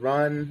I would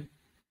run,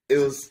 it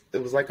was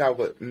like I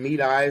would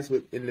meet eyes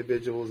with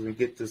individuals and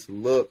get this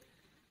look.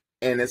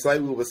 And it's like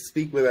we would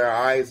speak with our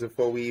eyes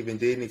before we even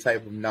did any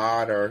type of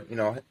nod or,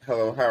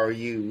 hello, how are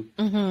you?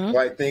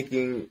 Like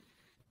thinking,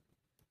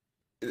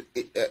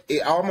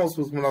 it almost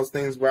was one of those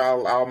things where I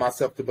allow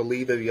myself to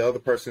believe that the other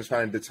person is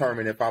trying to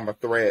determine if I'm a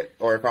threat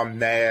or if I'm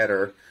mad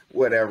or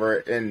whatever.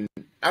 And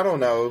I don't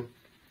know.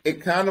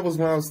 It kind of was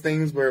one of those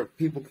things where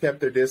people kept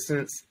their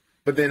distance.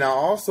 But then I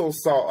also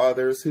saw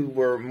others who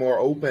were more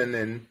open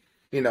and,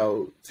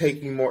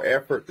 taking more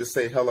effort to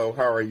say, hello,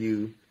 how are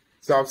you?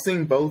 So I've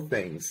seen both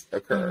things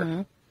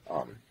occur.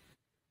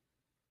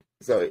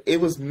 So it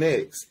was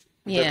mixed.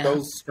 Yeah. But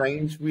those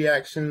strange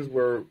reactions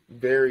were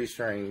very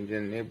strange.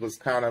 And it was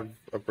kind of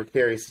a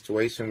precarious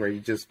situation where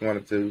you just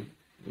wanted to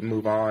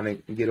move on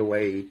and get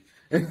away.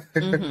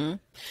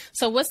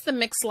 So what's the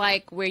mix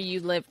like where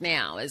you live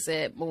now? Is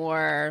it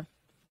more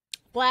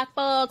Black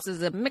folks?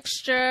 Is it a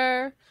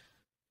mixture?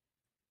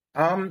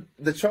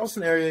 The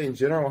Charleston area in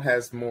general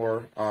has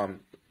more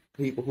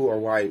people who are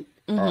white.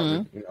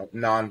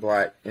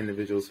 Non-Black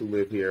individuals who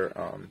live here.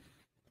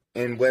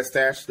 In West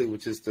Ashley,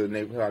 which is the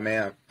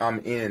neighborhood I'm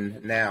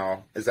in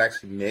now, is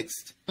actually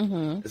mixed.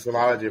 It's a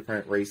lot of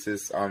different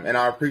races, and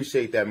I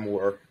appreciate that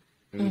more.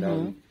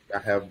 I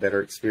have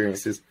better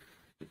experiences.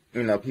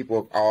 People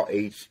of all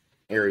age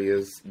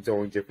areas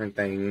doing different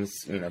things.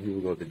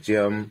 People go to the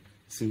gym,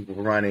 see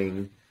people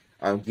running,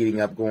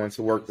 getting up, going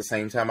to work the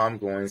same time I'm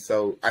going.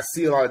 So I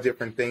see a lot of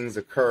different things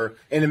occur,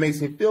 and it makes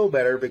me feel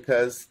better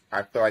because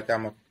I feel like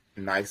I'm a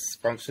nice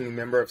functioning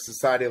member of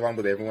society along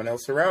with everyone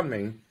else around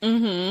me,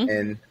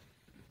 and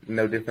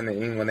no different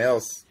than anyone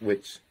else,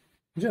 which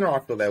in general I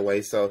feel that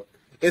way. So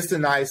it's a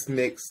nice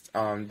mixed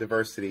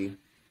diversity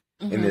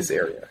in this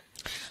area.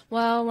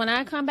 Well, when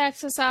I come back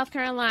to South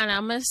Carolina,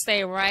 I'm gonna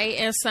stay right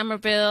in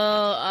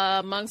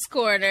Summerville, Monk's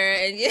Corner,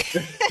 and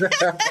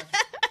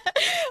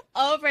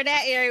over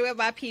that area with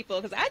my people,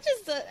 because I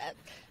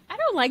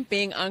don't like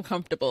being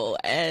uncomfortable.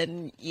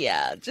 And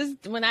yeah,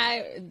 just the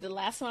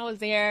last time I was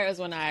there was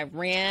when I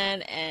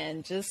ran,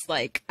 and just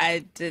like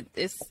I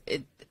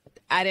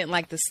didn't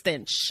like the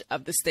stench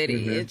of the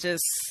city.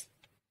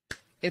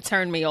 It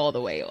turned me all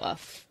the way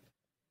off.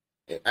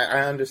 I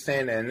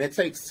understand that, and it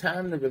takes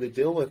time to really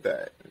deal with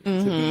that,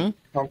 to be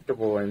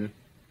comfortable. And,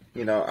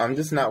 I'm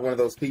just not one of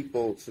those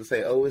people to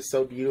say, oh, it's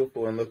so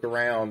beautiful, and look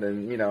around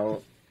and,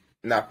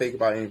 not think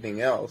about anything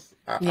else.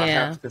 I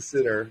have to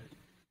consider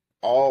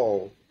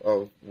all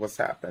of what's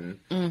happened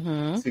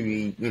to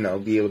be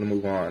able to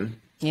move on.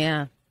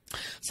 Yeah.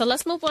 So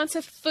let's move on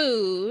to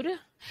food.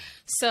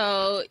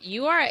 So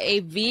you are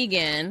a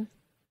vegan,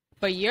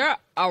 but you're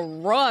a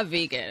raw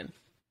vegan.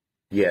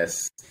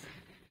 Yes.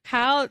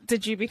 How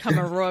did you become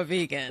a raw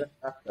vegan?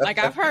 Like,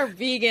 I've heard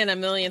vegan a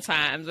million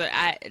times, but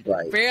I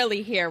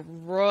rarely hear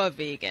raw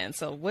vegan.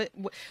 So what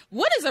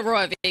is a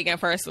raw vegan,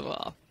 first of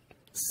all?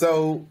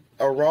 So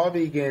a raw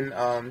vegan,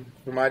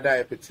 for my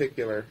diet in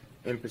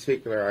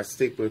particular, I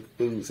stick with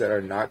foods that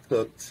are not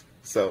cooked.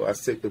 So I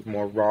stick with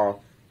more raw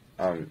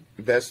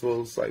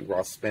vegetables like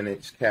raw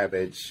spinach,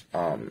 cabbage,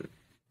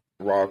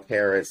 raw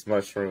carrots,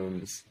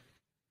 mushrooms,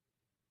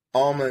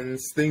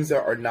 almonds, things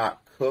that are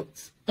not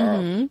cooked.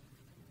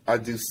 I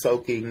do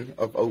soaking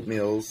of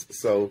oatmeals.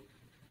 So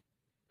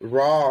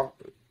raw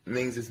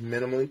means it's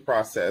minimally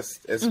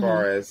processed as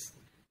far as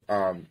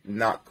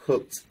not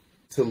cooked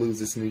to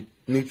lose its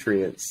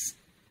nutrients.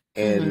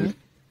 And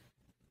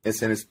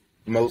it's in its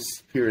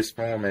most purest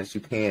form as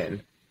you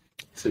can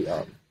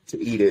to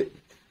eat it.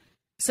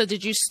 So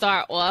did you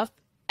start off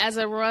as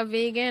a raw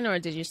vegan, or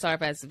did you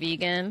start off as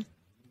vegan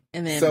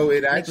and then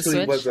it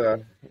actually was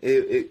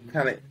it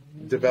kind of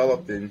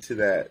developed into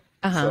that.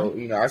 So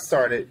I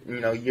started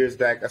years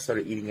back, I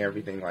started eating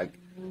everything like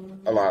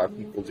a lot of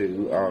people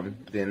do,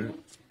 then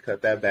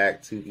cut that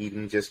back to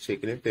eating just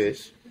chicken and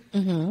fish,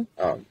 and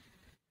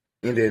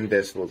then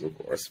vegetables, of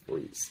course,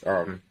 fruits.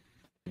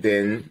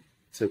 Then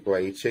took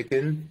away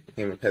chicken,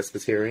 became a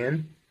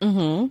pescatarian,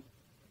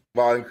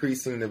 while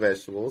increasing the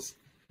vegetables.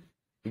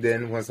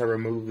 Then once I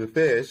removed the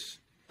fish,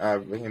 I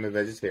became a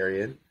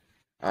vegetarian,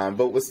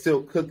 but was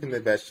still cooking the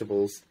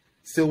vegetables,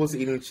 still was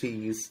eating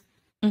cheese.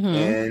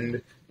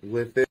 And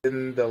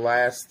within the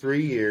last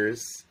 3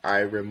 years, I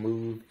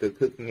removed the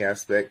cooking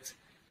aspect,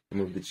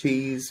 removed the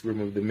cheese,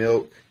 removed the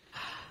milk,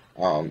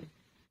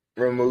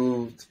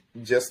 removed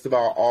just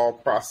about all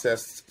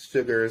processed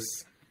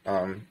sugars.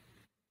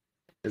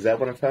 Is that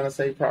what I'm trying to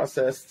say?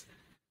 Processed?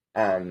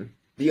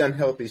 The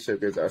unhealthy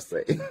sugars, I'll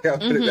say. I'll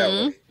put it that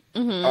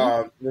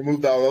way.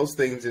 Removed all those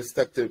things, just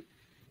stuck to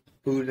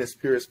food in its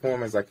purest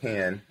form as I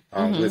can,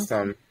 with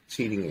some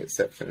cheating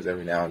exceptions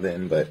every now and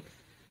then. But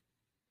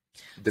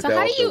so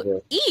how do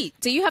you eat?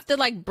 Do you have to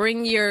like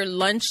bring your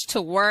lunch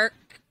to work?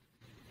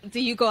 Do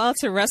you go out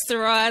to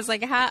restaurants?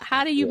 Like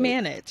how do you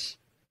manage?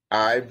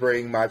 I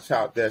bring my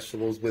chopped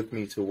vegetables with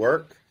me to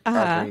work.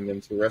 I bring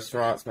them to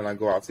restaurants when I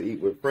go out to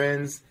eat with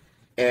friends,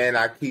 and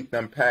I keep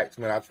them packed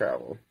when I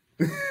travel.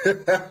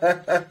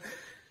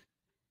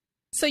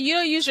 So you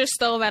don't use your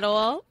stove at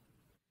all?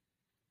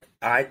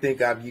 I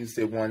think I've used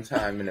it one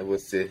time, and it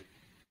was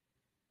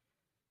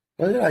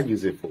what did I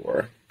use it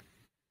for?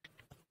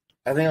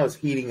 I think I was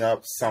heating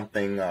up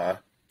something.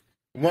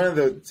 One of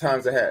the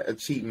times I had a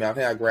cheat meal, I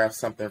think I grabbed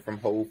something from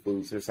Whole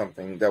Foods or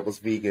something that was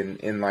vegan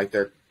in like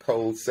their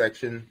cold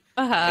section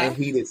and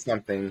heated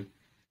something.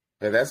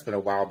 But that's been a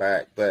while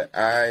back, but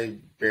I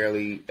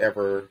barely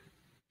ever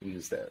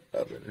use that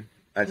oven.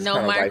 I just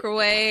no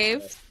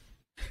microwave?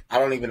 I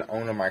don't even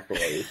own a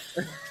microwave.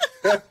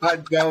 I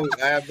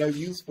don't. I have no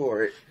use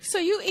for it. So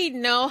you eat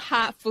no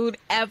hot food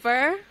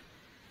ever?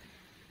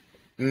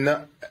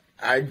 No,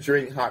 I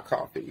drink hot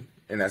coffee,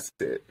 and that's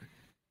it.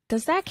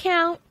 Does that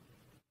count?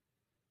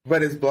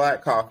 But it's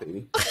black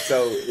coffee,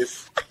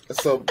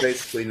 so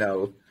basically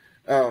no.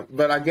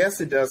 But I guess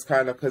it does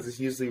kind of, because it's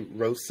usually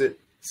roasted,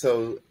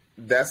 so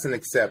that's an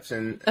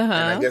exception, and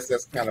I guess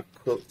that's kind of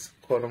cooked,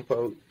 quote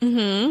unquote,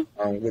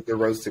 with the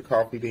roasted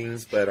coffee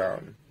beans. But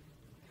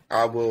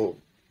I will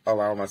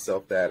allow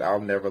myself that. I'll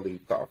never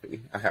leave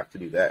coffee. I have to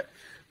do that.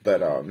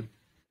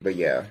 But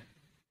yeah,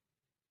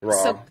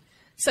 raw.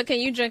 So can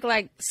you drink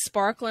like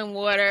sparkling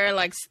water?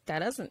 Like that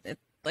doesn't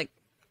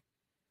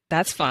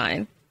that's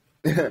fine.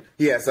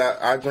 Yes,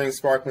 I drink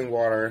sparkling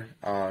water,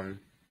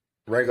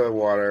 regular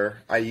water.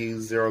 I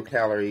use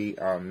 0-calorie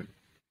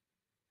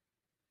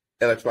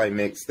electrolyte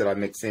mix that I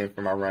mix in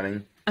for my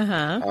running.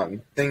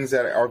 Things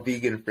that are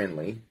vegan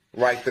friendly,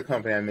 like the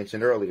company I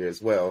mentioned earlier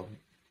as well.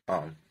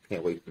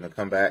 Can't wait for them to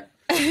come back.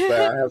 But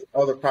I have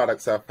other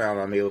products I found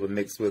I'm able to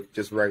mix with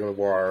just regular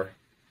water.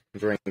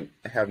 Drink,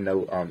 have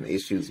no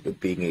issues with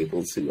being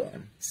able to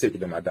stick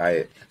it in my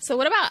diet. So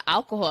what about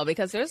alcohol?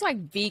 Because there's like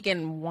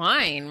vegan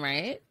wine,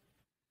 right?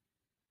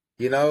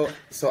 You know,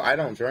 so I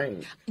don't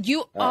drink.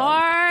 You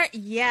are,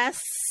 yes,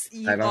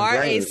 you are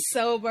drink. A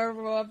sober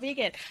raw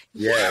vegan.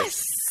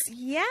 Yes.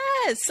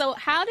 So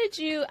how did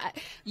you,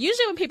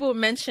 usually when people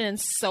mention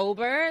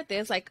sober,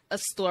 there's like a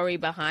story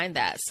behind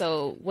that.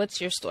 So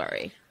what's your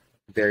story?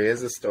 There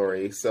is a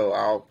story. So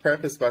I'll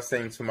preface by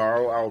saying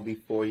tomorrow I'll be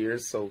 4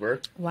 years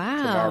sober. Wow.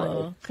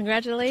 Tomorrow.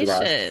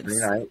 Congratulations.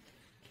 July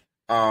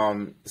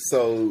 29th.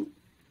 So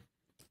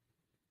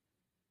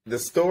the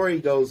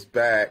story goes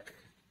back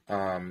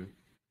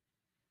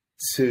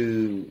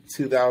to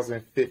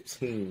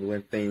 2015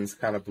 when things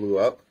kind of blew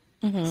up.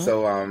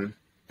 So I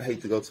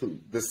hate to go to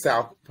the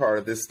south part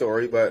of this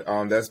story, but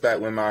that's back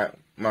when one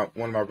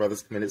of my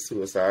brothers committed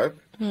suicide.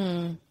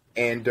 And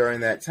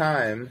during that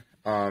time,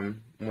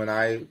 when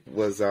I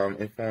was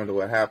informed of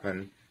what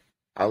happened,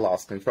 I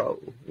lost control.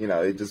 You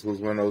know, it just was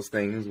one of those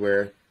things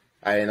where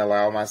I didn't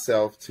allow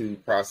myself to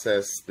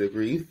process the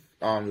grief,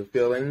 the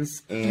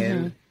feelings,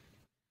 and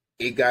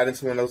it got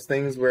into one of those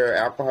things where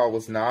alcohol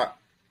was not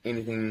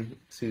anything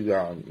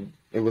to,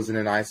 it wasn't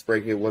an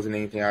icebreaker. It wasn't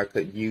anything I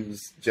could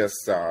use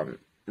just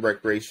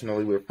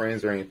recreationally with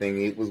friends or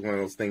anything. It was one of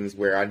those things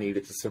where I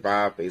needed to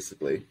survive,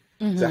 basically,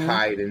 to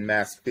hide and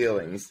mask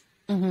feelings.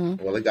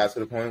 Well, it got to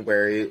the point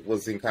where it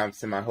was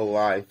encompassing my whole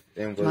life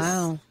and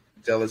was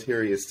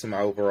deleterious to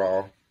my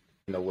overall,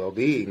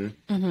 well-being.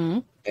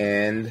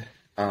 And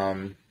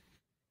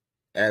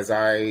as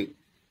I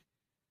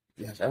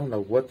don't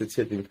know what the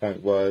tipping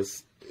point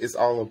was. It's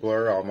all a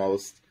blur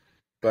almost.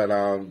 But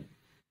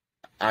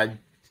I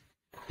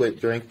quit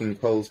drinking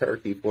cold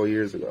turkey 4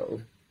 years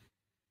ago.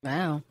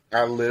 Wow.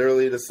 I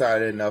literally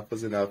decided enough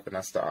was enough and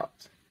I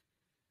stopped.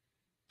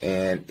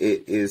 And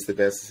it is the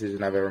best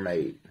decision I've ever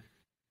made.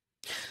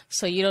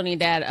 So you don't need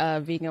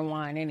that vegan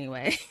wine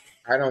anyway.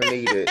 I don't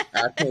need it.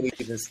 I can't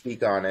even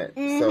speak on it.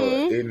 So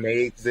it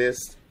may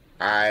exist.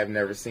 I have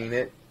never seen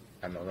it.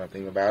 I know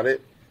nothing about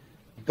it.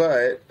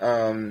 But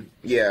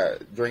yeah,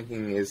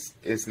 drinking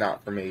is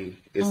not for me.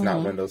 It's not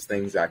one of those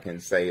things I can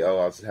say, oh,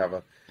 I'll just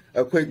have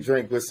a quick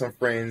drink with some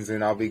friends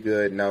and I'll be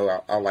good.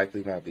 No, I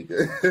likely won't be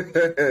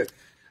good.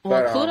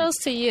 Well, but, kudos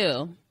to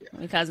you,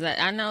 because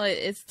I know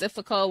it's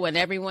difficult when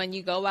everyone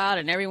you go out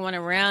and everyone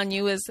around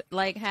you is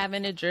like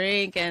having a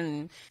drink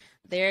and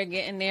they're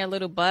getting their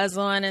little buzz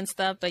on and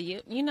stuff. But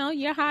you know,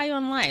 you're high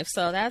on life,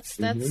 so that's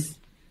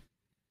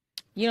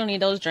you don't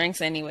need those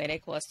drinks anyway. They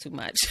cost too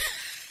much.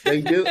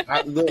 They do.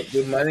 Look,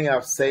 the money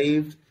I've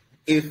saved,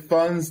 it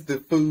funds the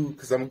food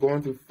because I'm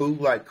going through food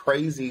like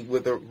crazy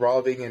with a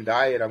raw vegan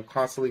diet. I'm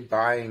constantly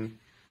buying,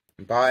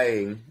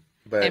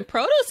 but And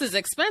produce is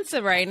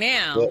expensive right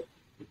now. look,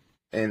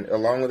 and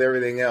along with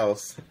everything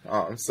else,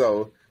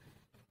 so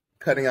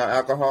cutting out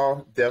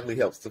alcohol definitely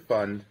helps to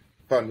fund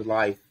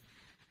life.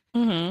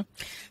 Mm-hmm.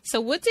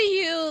 So what do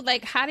you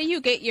like? How do you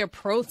get your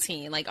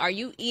protein? Like, are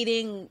you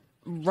eating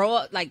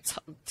raw, like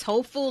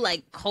tofu,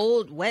 like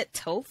cold, wet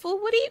tofu?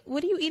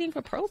 What are you eating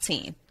for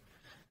protein?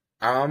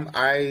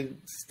 I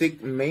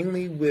stick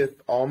mainly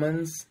with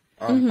almonds,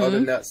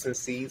 other nuts and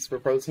seeds for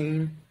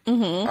protein.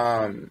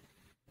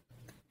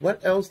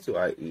 What else do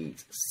I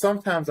eat?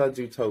 Sometimes I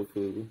do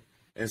tofu,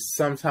 and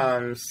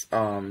sometimes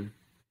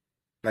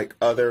like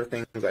other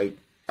things, like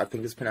I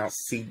think it's pronounced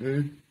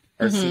seitan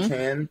or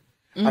seitan.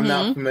 I'm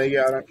not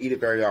familiar. I don't eat it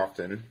very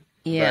often.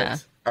 Yeah.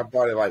 But I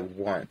bought it like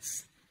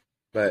once.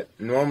 But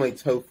normally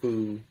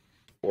tofu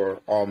or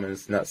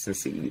almonds, nuts, and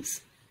seeds.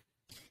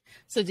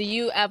 So do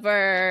you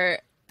ever,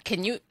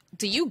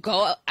 do you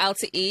go out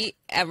to eat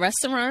at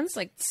restaurants,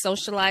 like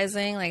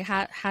socializing? Like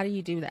how do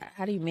you do that?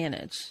 How do you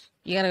manage?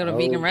 You gotta go to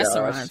vegan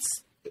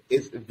restaurants.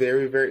 It's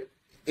very, very,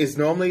 it's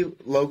normally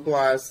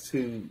localized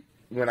to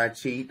when I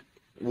cheat,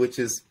 which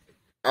is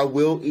I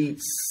will eat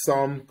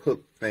some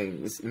cooked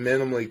things,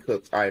 minimally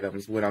cooked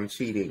items when I'm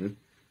cheating.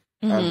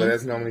 But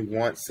that's normally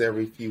once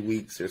every few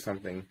weeks or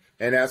something.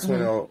 And that's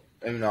when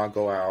I'll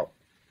go out.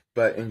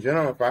 But in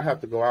general, if I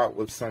have to go out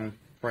with some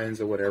friends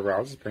or whatever,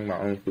 I'll just bring my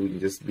own food and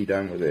just be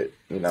done with it,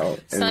 you know.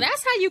 So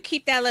that's how you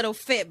keep that little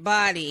fit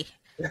body.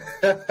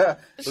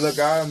 Look,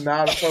 I'm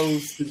not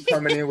opposed to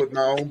coming in with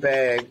my own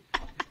bag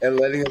and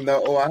letting them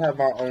know, oh, I have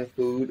my own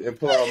food, and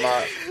pull out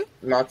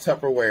my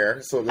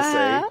Tupperware, so to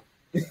say,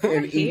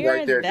 and eat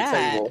right there at the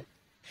table.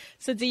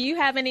 So do you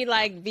have any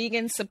like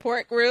vegan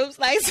support groups?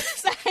 Like,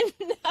 I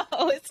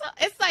know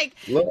it's like,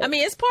 look, I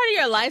mean, it's part of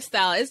your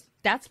lifestyle.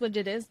 That's what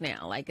it is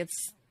now. Like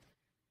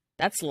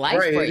that's life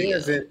right, for it you.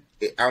 Is.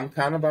 I'm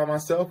kind of by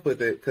myself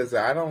with it because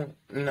I don't,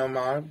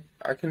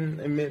 I can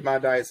admit my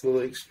diet's a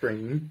little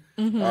extreme,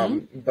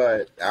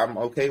 but I'm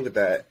okay with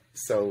that.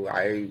 So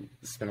I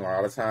spend a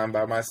lot of time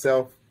by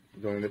myself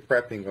doing the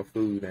prepping of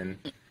food and,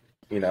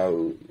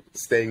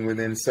 staying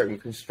within certain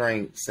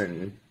constraints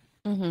and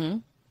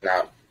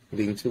not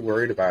being too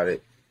worried about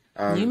it.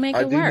 You make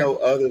I it do work. know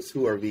others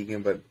who are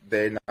vegan, but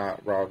they're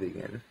not raw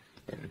vegan,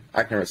 and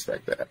I can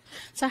respect that.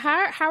 So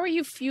how are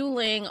you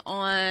fueling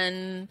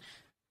on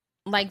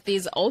like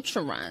these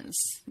ultra runs?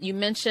 You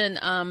mentioned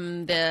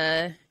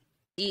the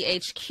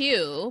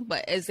EHQ,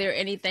 but is there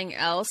anything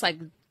else like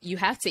you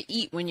have to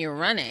eat when you're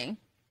running?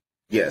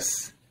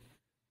 Yes,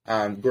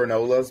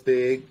 granola's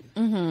big.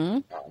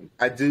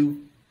 I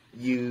do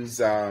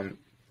use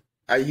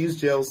I use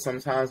gels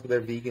sometimes, but they're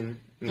vegan.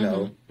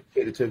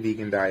 Cater to a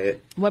vegan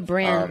diet. What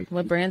brand?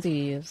 What brand do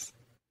you use?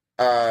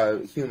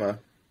 Huma.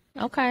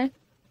 Okay.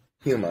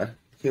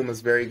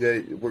 Huma's very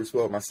good. It works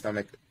well with my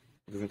stomach.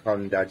 It doesn't cause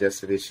any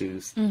digestive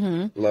issues.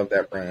 Love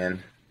that brand.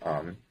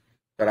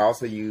 But I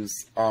also use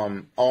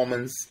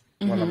almonds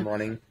when I'm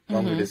running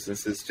longer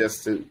distances,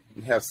 just to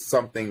have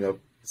something of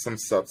some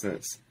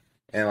substance.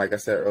 And like I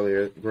said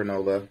earlier,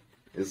 granola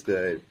is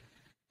good.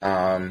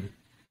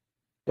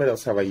 What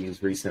else have I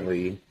used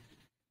recently?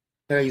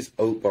 I used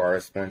oat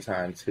bars one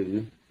time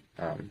too,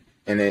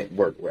 and it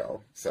worked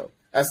well. So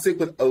I stick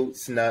with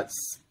oats,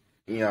 nuts,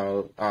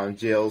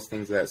 gels,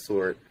 things of that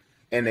sort,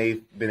 and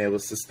they've been able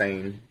to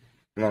sustain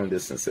long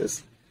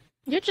distances.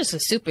 You're just a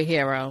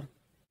superhero.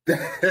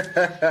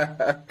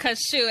 Cause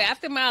shoot,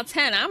 after mile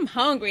 10, I'm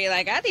hungry.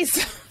 Like I need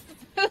some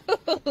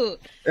food,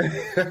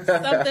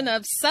 something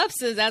of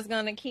substance that's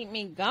gonna keep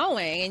me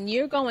going. And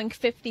you're going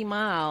 50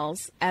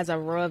 miles as a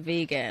raw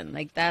vegan.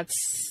 Like that's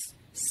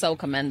so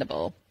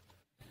commendable.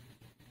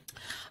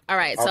 All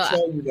right, I'll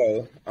tell you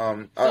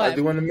though, I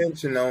do want to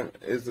mention though,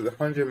 is the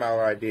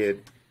 100-miler I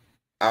did.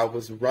 I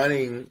was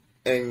running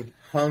and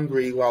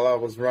hungry while I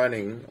was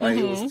running. Like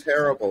it was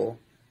terrible,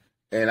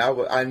 and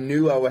I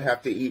knew I would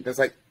have to eat. And it's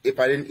like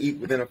if I didn't eat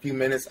within a few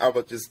minutes,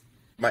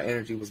 my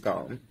energy was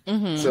gone.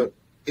 So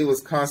it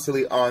was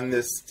constantly on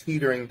this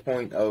teetering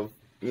point of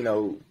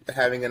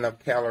having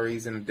enough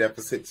calories in a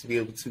deficit to be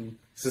able to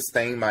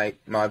sustain my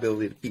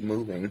ability to keep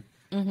moving.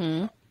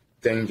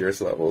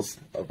 Dangerous levels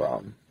of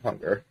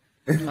hunger.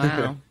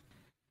 Wow.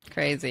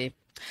 Crazy.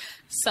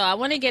 So I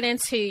want to get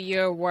into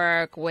your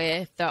work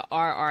with the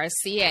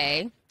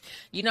RRCA.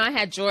 I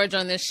had George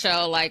on this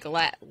show like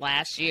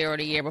last year or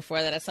the year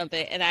before that or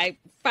something, and I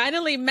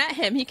finally met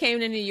him. He came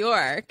to New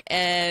York,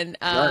 and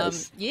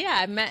nice. Yeah,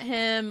 I met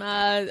him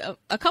a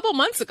couple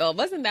months ago. It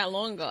wasn't that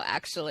long ago,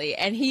 actually,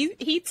 and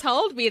he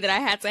told me that I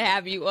had to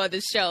have you on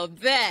the show.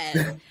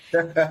 Then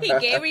he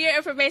gave me your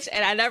information,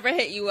 and I never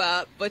hit you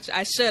up, which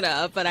I should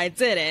have, but I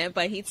didn't.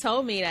 But he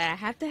told me that I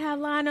have to have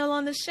Lionel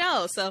on the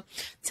show. So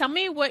tell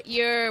me what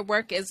your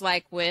work is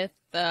like with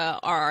the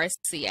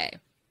RRCA.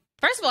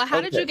 First of all, how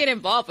did you get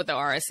involved with the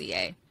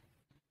RRCA?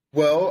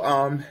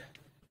 Well,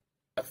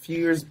 a few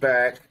years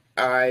back,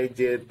 I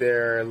did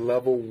their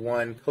level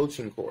 1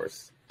 coaching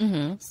course.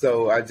 Mm-hmm.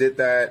 So I did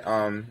that.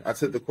 I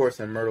took the course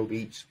in Myrtle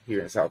Beach here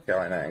in South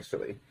Carolina,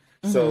 actually.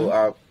 Mm-hmm. So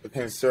I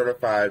became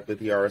certified with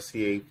the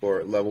RCAA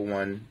for level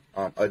 1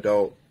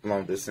 adult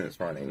long distance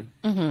running.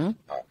 Mm-hmm.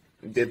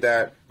 Did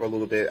that for a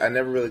little bit. I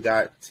never really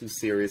got too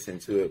serious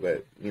into it,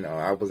 but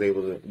I was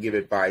able to give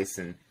advice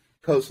and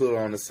coach a little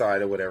on the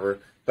side or whatever.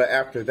 But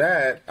after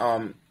that,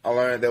 I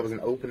learned there was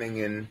an opening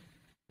in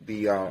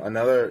the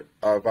another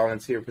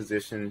volunteer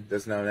position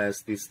that's known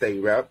as the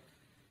state rep.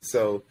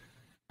 So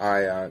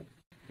I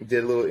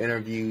did a little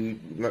interview,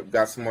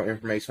 got some more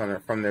information on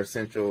it from their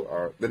central,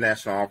 or the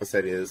national office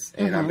that is,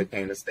 and I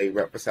became the state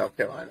rep for South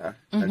Carolina.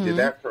 I did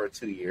that for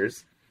 2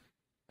 years.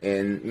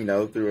 And,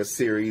 through a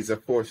series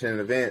of fortunate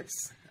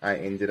events, I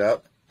ended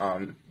up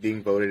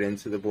being voted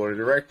into the board of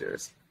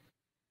directors.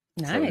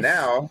 Nice. So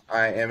now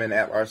I am an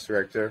at-large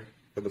director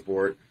for the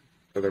board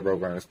for the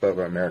Roadrunners Club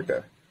of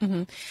America.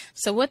 Mm-hmm.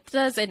 So what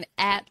does an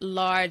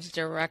at-large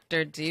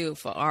director do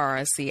for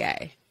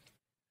RRCA?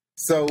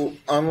 So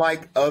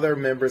unlike other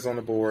members on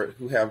the board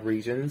who have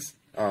regions,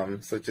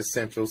 such as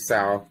Central,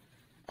 South,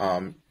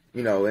 and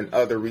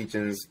other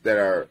regions that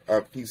are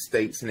a few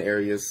states and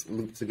areas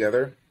looped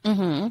together,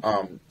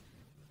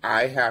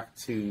 I have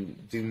to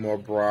do more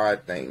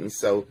broad things.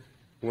 So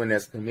when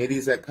there's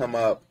committees that come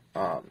up,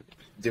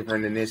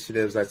 different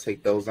initiatives, I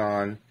take those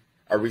on.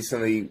 I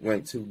recently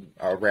went to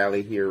a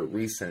rally here,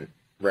 recent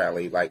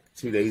rally, like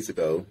 2 days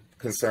ago,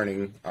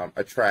 concerning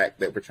a track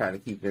that we're trying to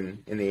keep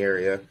in the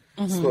area.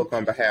 Spoke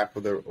on behalf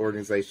of the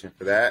organization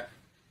for that.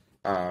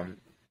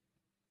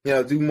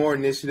 Do more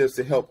initiatives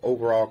to help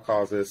overall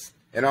causes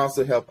and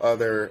also help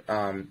other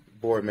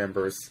board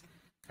members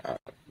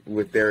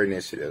with their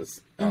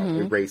initiatives,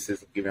 with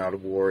races, giving out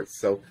awards.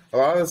 So a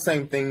lot of the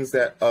same things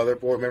that other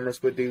board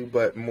members would do,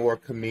 but more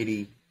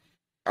committee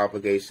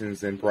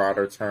obligations and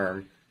broader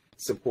term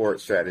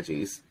support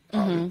strategies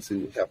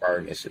to help our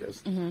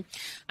initiatives.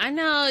 I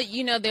know,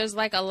 there's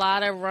like a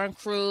lot of run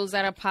crews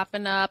that are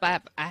popping up. I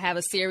have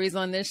a series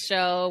on this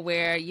show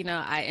where,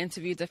 I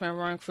interview different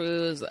run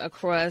crews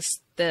across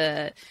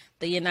the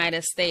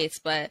United States.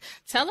 But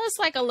tell us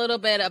like a little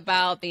bit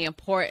about the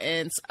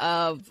importance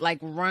of like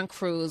run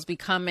crews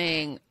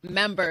becoming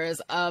members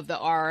of the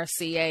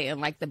RRCA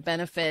and like the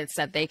benefits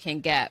that they can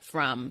get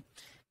from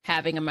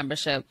having a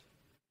membership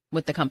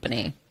with the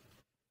company.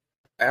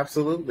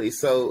 Absolutely.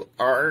 So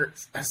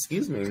RRCA,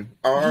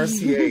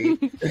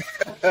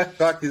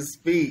 if I can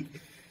speak,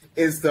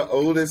 is the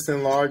oldest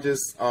and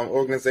largest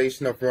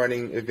organization of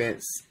running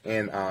events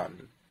and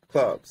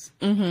clubs.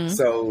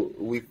 So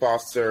we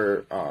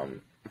foster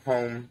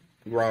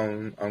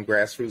homegrown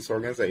grassroots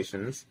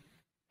organizations.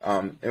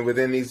 And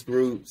within these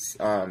groups,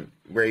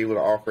 we're able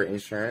to offer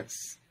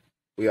insurance.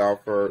 We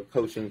offer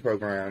coaching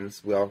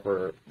programs. We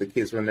offer the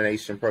Kids Run the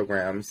Nation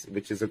programs,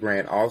 which is a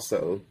grant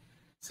also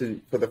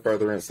for the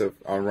furtherance of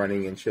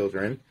running in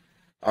children.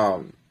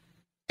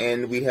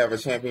 And we have a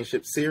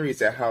championship series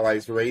that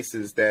highlights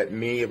races that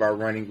many of our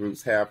running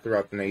groups have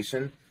throughout the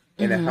nation.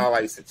 And it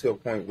highlights it to a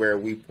point where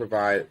we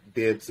provide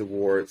Bibbs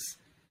Awards,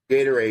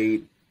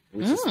 Gatorade,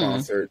 which is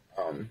sponsored,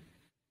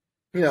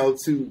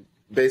 to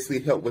basically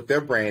help with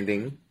their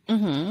branding,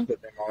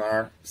 put them on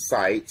our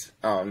site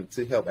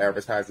to help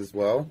advertise as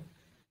well.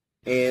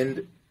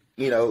 And,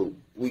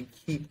 we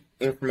keep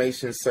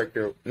information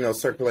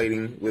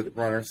circulating with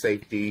runner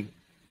safety.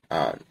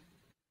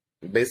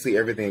 Basically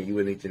everything you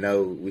would need to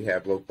know, we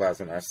have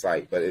localized on our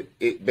site, but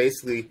it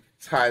basically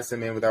ties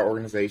them in with our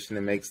organization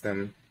and makes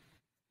them,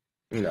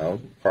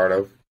 part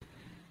of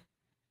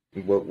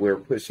what we're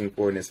pushing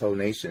for in this whole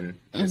nation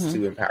is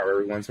to empower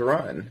everyone to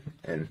run.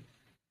 And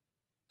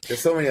there's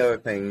so many other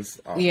things.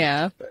 But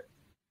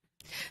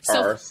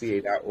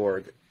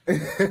RRCA.org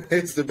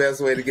it's the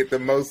best way to get the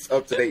most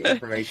up-to-date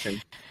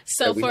information.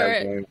 So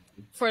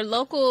for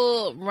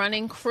local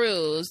running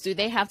crews, do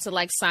they have to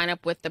like sign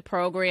up with the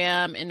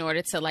program in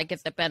order to like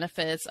get the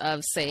benefits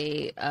of,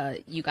 say,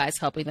 you guys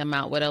helping them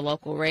out with a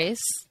local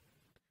race?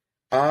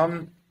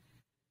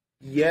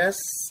 Yes.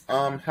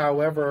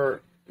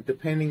 However,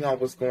 depending on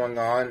what's going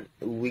on,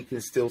 we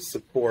can still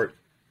support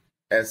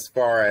as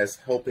far as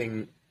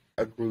helping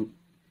a group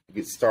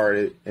get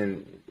started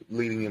and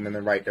leading them in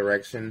the right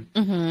direction.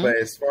 But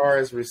as far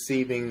as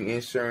receiving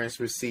insurance,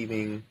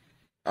 receiving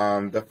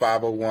the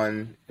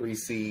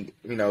 501(c),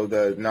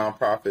 the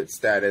nonprofit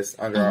status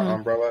under our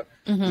umbrella,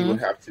 you would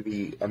have to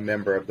be a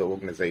member of the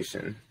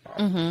organization.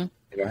 You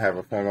don't have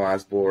a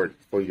formalized board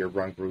for your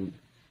run group,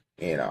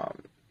 and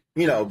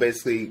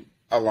basically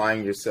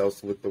align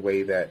yourselves with the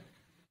way that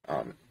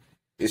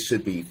it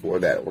should be for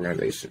that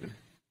organization.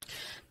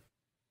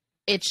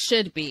 It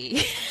should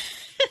be.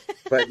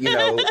 But,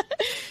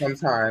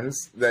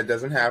 sometimes that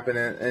doesn't happen,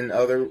 and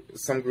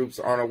some groups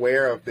aren't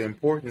aware of the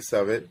importance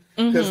of it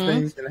because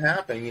things can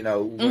happen.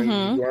 When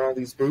you run all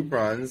these group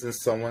runs and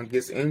someone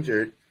gets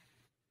injured,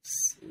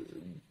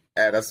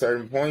 at a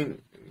certain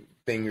point,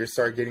 fingers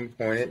start getting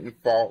pointed and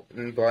fault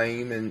and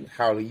blame, and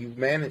how do you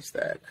manage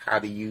that?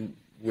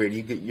 Where do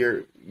you get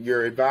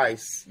your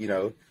advice?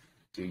 Do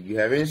you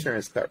have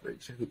insurance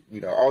coverage?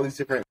 All these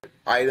different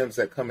items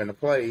that come into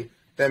play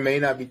that may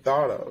not be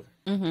thought of.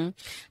 Mm-hmm.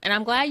 And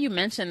I'm glad you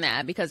mentioned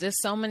that, because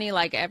there's so many,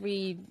 like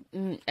every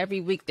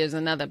week there's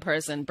another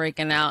person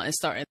breaking out and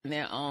starting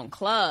their own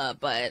club.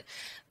 But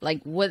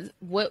like what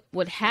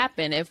would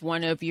happen if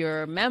one of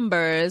your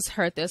members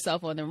hurt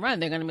themselves on the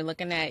run? They're going to be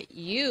looking at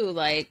you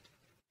like,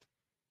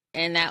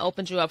 and that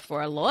opens you up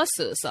for a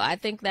lawsuit. So I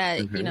think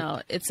that, you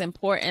know, it's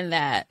important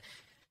that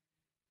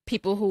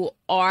people who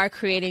are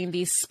creating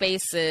these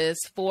spaces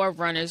for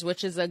runners,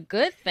 which is a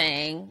good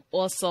thing,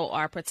 also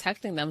are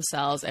protecting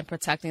themselves and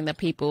protecting the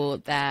people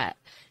that,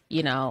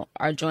 you know,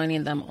 are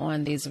joining them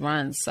on these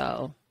runs.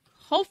 So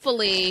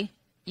hopefully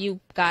you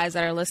guys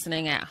that are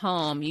listening at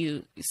home,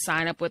 you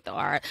sign up with the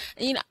art.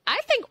 You know, I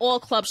think all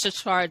clubs should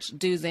charge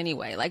dues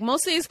anyway. Like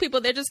most of these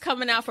people, they're just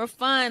coming out for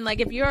fun. Like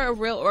if you're a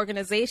real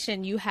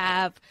organization, you're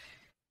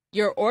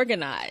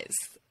organized.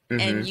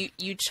 And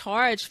you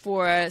charge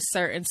for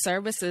certain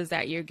services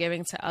that you're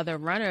giving to other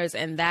runners,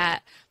 and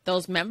that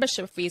those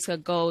membership fees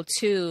could go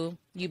to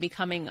you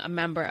becoming a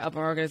member of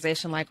an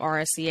organization like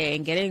RRCA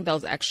and getting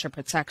those extra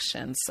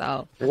protections.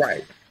 So,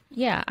 right.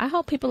 Yeah, I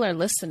hope people are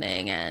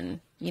listening and,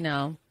 you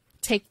know,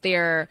 take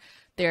their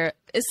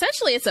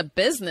essentially it's a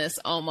business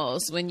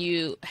almost when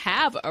you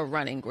have a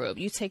running group.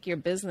 You take your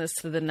business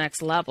to the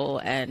next level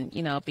and,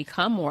 you know,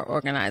 become more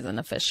organized and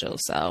official.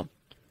 So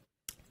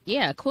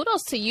yeah,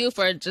 kudos to you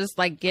for just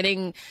like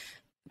getting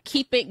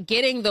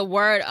the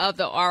word of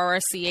the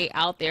RRCA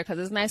out there, because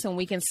it's nice when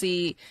we can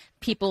see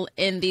people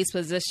in these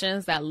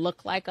positions that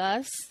look like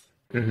us.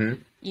 You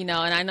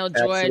know, and I know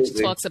George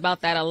talks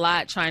about that a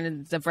lot, trying to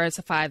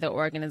diversify the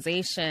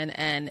organization,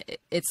 and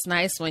it's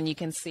nice when you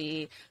can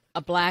see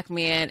a Black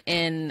man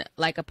in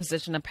like a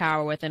position of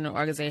power within an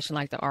organization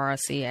like the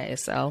RRCA.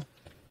 So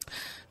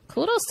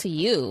kudos to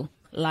you,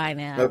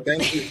 Lionel. No,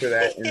 thank you for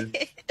that. And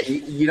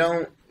you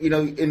don't, you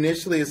know,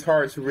 initially it's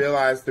hard to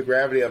realize the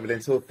gravity of it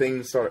until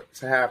things start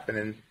to happen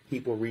and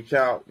people reach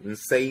out and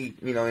say,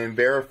 you know, and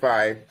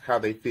verify how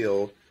they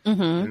feel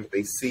and what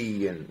they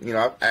see. And, you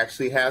know, I've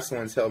actually had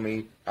someone tell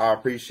me, I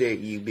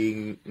appreciate you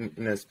being in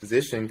this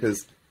position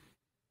because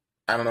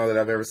I don't know that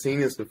I've ever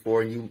seen this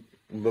before. You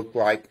look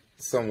like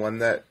someone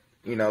that,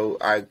 you know,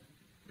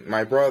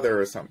 my brother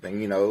or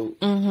something, you know,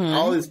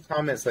 all these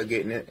comments I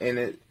get,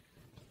 and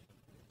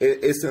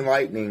it's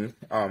enlightening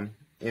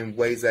in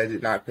ways I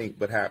did not think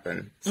would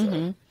happen.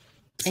 So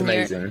it's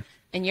amazing.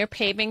 And you're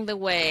paving the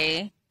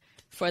way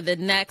for the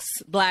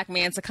next Black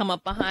man to come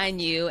up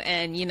behind you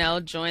and, you know,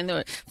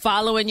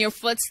 follow in your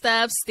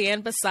footsteps,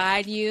 stand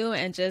beside you,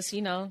 and just,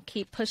 you know,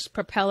 keep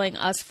propelling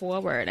us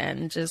forward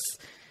and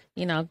just,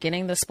 you know,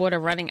 getting the sport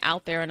of running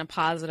out there in a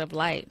positive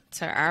light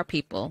to our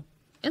people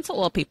and to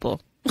all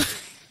people.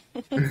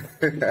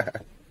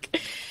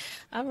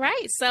 All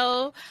right.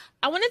 So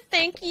I want to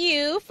thank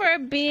you for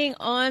being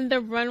on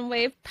the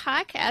Runway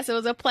podcast. It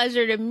was a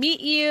pleasure to meet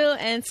you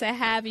and to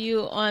have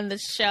you on the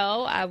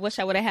show. I wish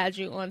I would have had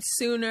you on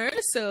sooner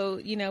so,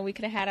 you know, we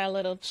could have had our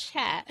little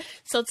chat.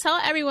 So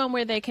tell everyone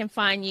where they can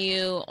find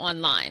you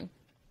online.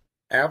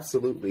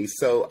 Absolutely.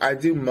 So I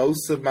do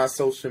most of my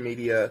social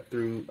media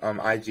through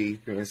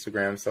IG, through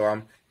Instagram. So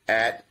I'm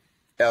at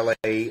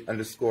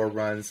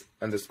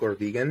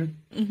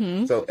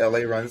LA_runs_vegan. So LA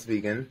Runs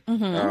Vegan.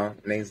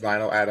 Name's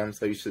Lionel Adams.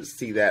 So you should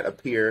see that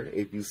appear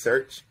if you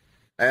search.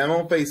 I am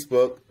on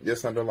Facebook,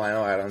 just under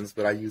Lionel Adams,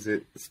 but I use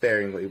it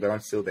sparingly, but I'm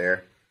still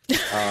there.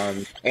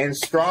 And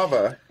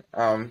Strava,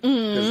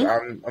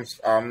 because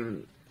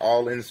I'm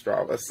all in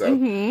Strava. So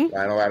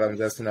Lionel Adams,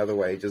 that's another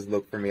way. Just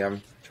look for me.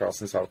 I'm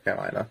Charleston, South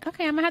Carolina.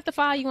 Okay, I'm going to have to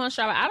follow you on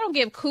Strava. I don't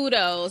give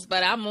kudos,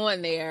 but I'm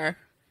on there.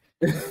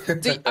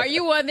 Are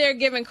you on there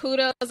giving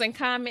kudos and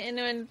commenting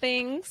on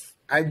things?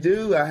 I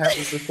do. I have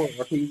to support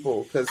my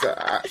people because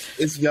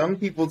it's young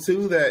people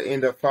too that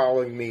end up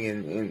following me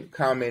and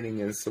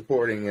commenting and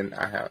supporting, and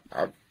I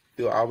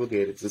feel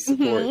obligated to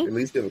support, at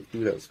least give a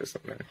kudos or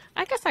something.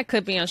 I guess I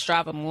could be on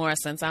Strava more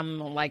since I'm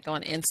like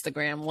on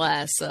Instagram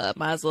less.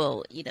 Might as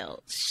well, you know,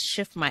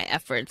 shift my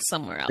efforts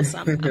somewhere else.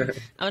 I'm going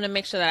to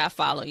make sure that I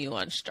follow you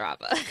on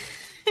Strava.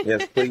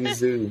 Yes, please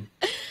do.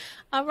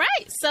 All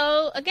right.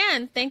 So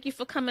again, thank you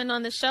for coming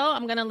on the show.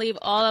 I'm going to leave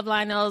all of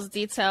Lionel's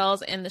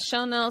details in the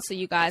show notes so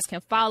you guys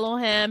can follow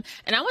him.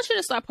 And I want you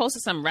to start posting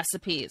some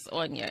recipes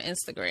on your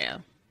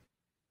Instagram.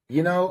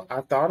 You know,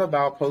 I thought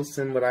about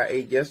posting what I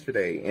ate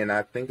yesterday, and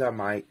I think I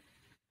might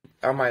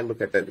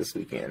look at that this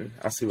weekend.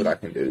 I'll see what I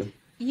can do.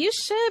 You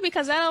should,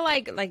 because that'll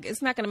like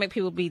it's not going to make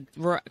people be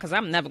raw, because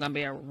I'm never going to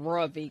be a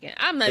raw vegan.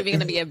 I'm not even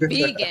going to be a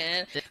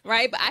vegan,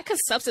 right? But I could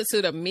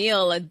substitute a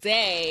meal a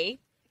day,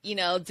 you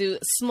know, do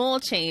small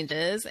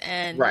changes,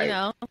 and, you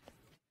know,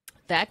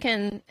 that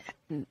can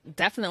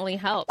definitely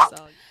help.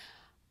 So,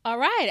 All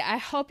right. I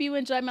hope you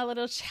enjoyed my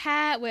little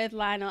chat with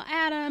Lionel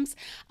Adams.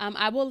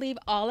 I will leave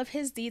all of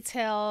his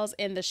details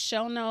in the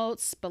show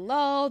notes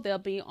below. They'll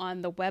be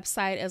on the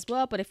website as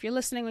well. But if you're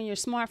listening on your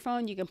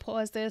smartphone, you can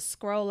pause this,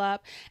 scroll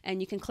up,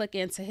 and you can click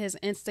into his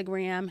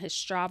Instagram, his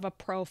Strava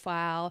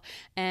profile,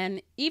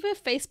 and even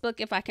Facebook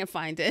if I can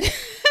find it.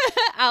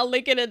 I'll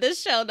link it in the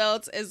show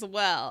notes as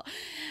well.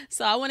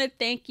 So I want to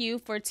thank you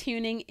for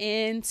tuning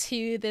in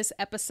to this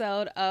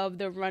episode of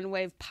the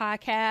Runwave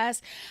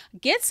podcast.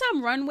 Get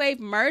some Runwave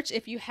merch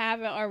if you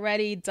haven't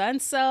already done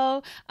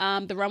so.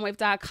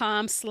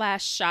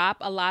 therunwave.com/shop.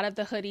 A lot of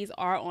the hoodies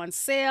are on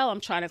sale.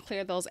 I'm trying to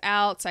clear those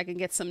out so I can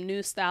get some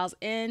new styles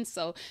in,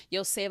 so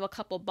you'll save a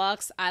couple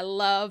bucks. I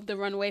love the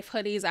Runwave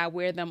hoodies. I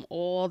wear them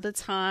all the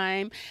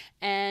time.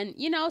 And,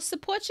 you know,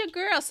 support your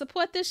girl.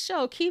 Support this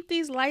show. Keep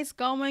these lights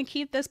going.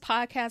 Keep this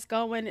podcast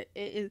going.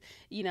 It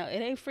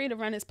ain't free to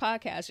run this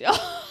podcast, y'all.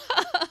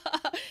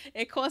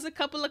 It costs a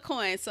couple of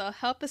coins. So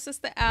help a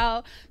sister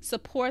out.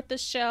 Support the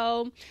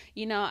show.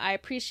 You know, I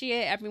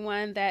appreciate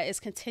everyone that is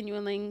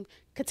continuing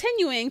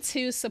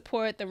to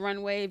support the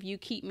Runwave. You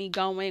keep me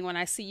going when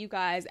I see you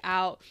guys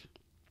out,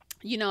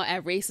 you know,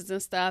 at races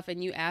and stuff,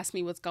 and you ask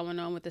me what's going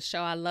on with the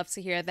show. I love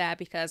to hear that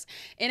because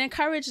it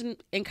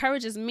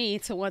encourages me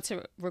to want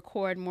to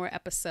record more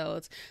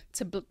episodes,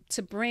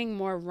 to bring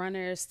more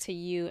runners to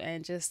you,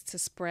 and just to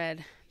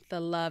spread the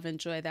love and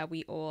joy that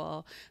we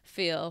all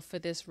feel for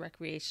this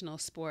recreational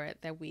sport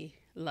that we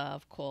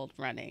love called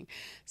running.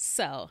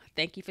 So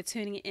thank you for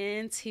tuning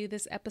in to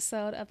this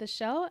episode of the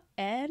show,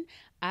 and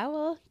I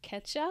will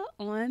catch y'all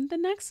on the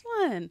next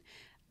one.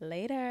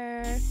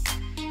 Later.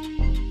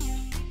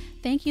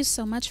 Thank you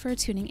so much for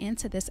tuning in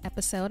to this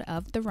episode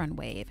of The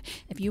Runwave.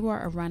 If you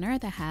are a runner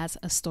that has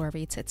a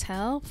story to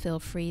tell, feel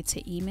free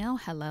to email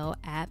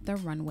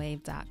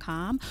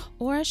hello@therunwave.com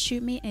or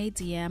shoot me a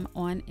DM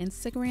on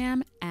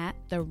Instagram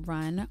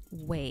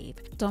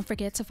 @therunwave. Don't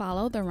forget to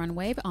follow The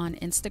Runwave on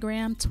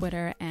Instagram,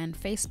 Twitter, and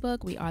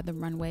Facebook. We are The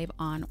Runwave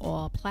on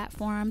all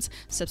platforms.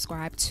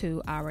 Subscribe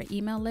to our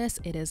email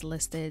list. It is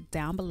listed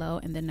down below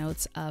in the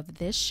notes of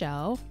this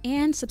show.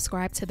 And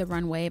subscribe to The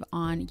Runwave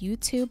on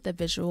YouTube. The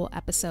visual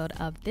episode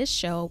of this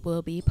show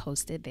will be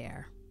posted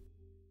there.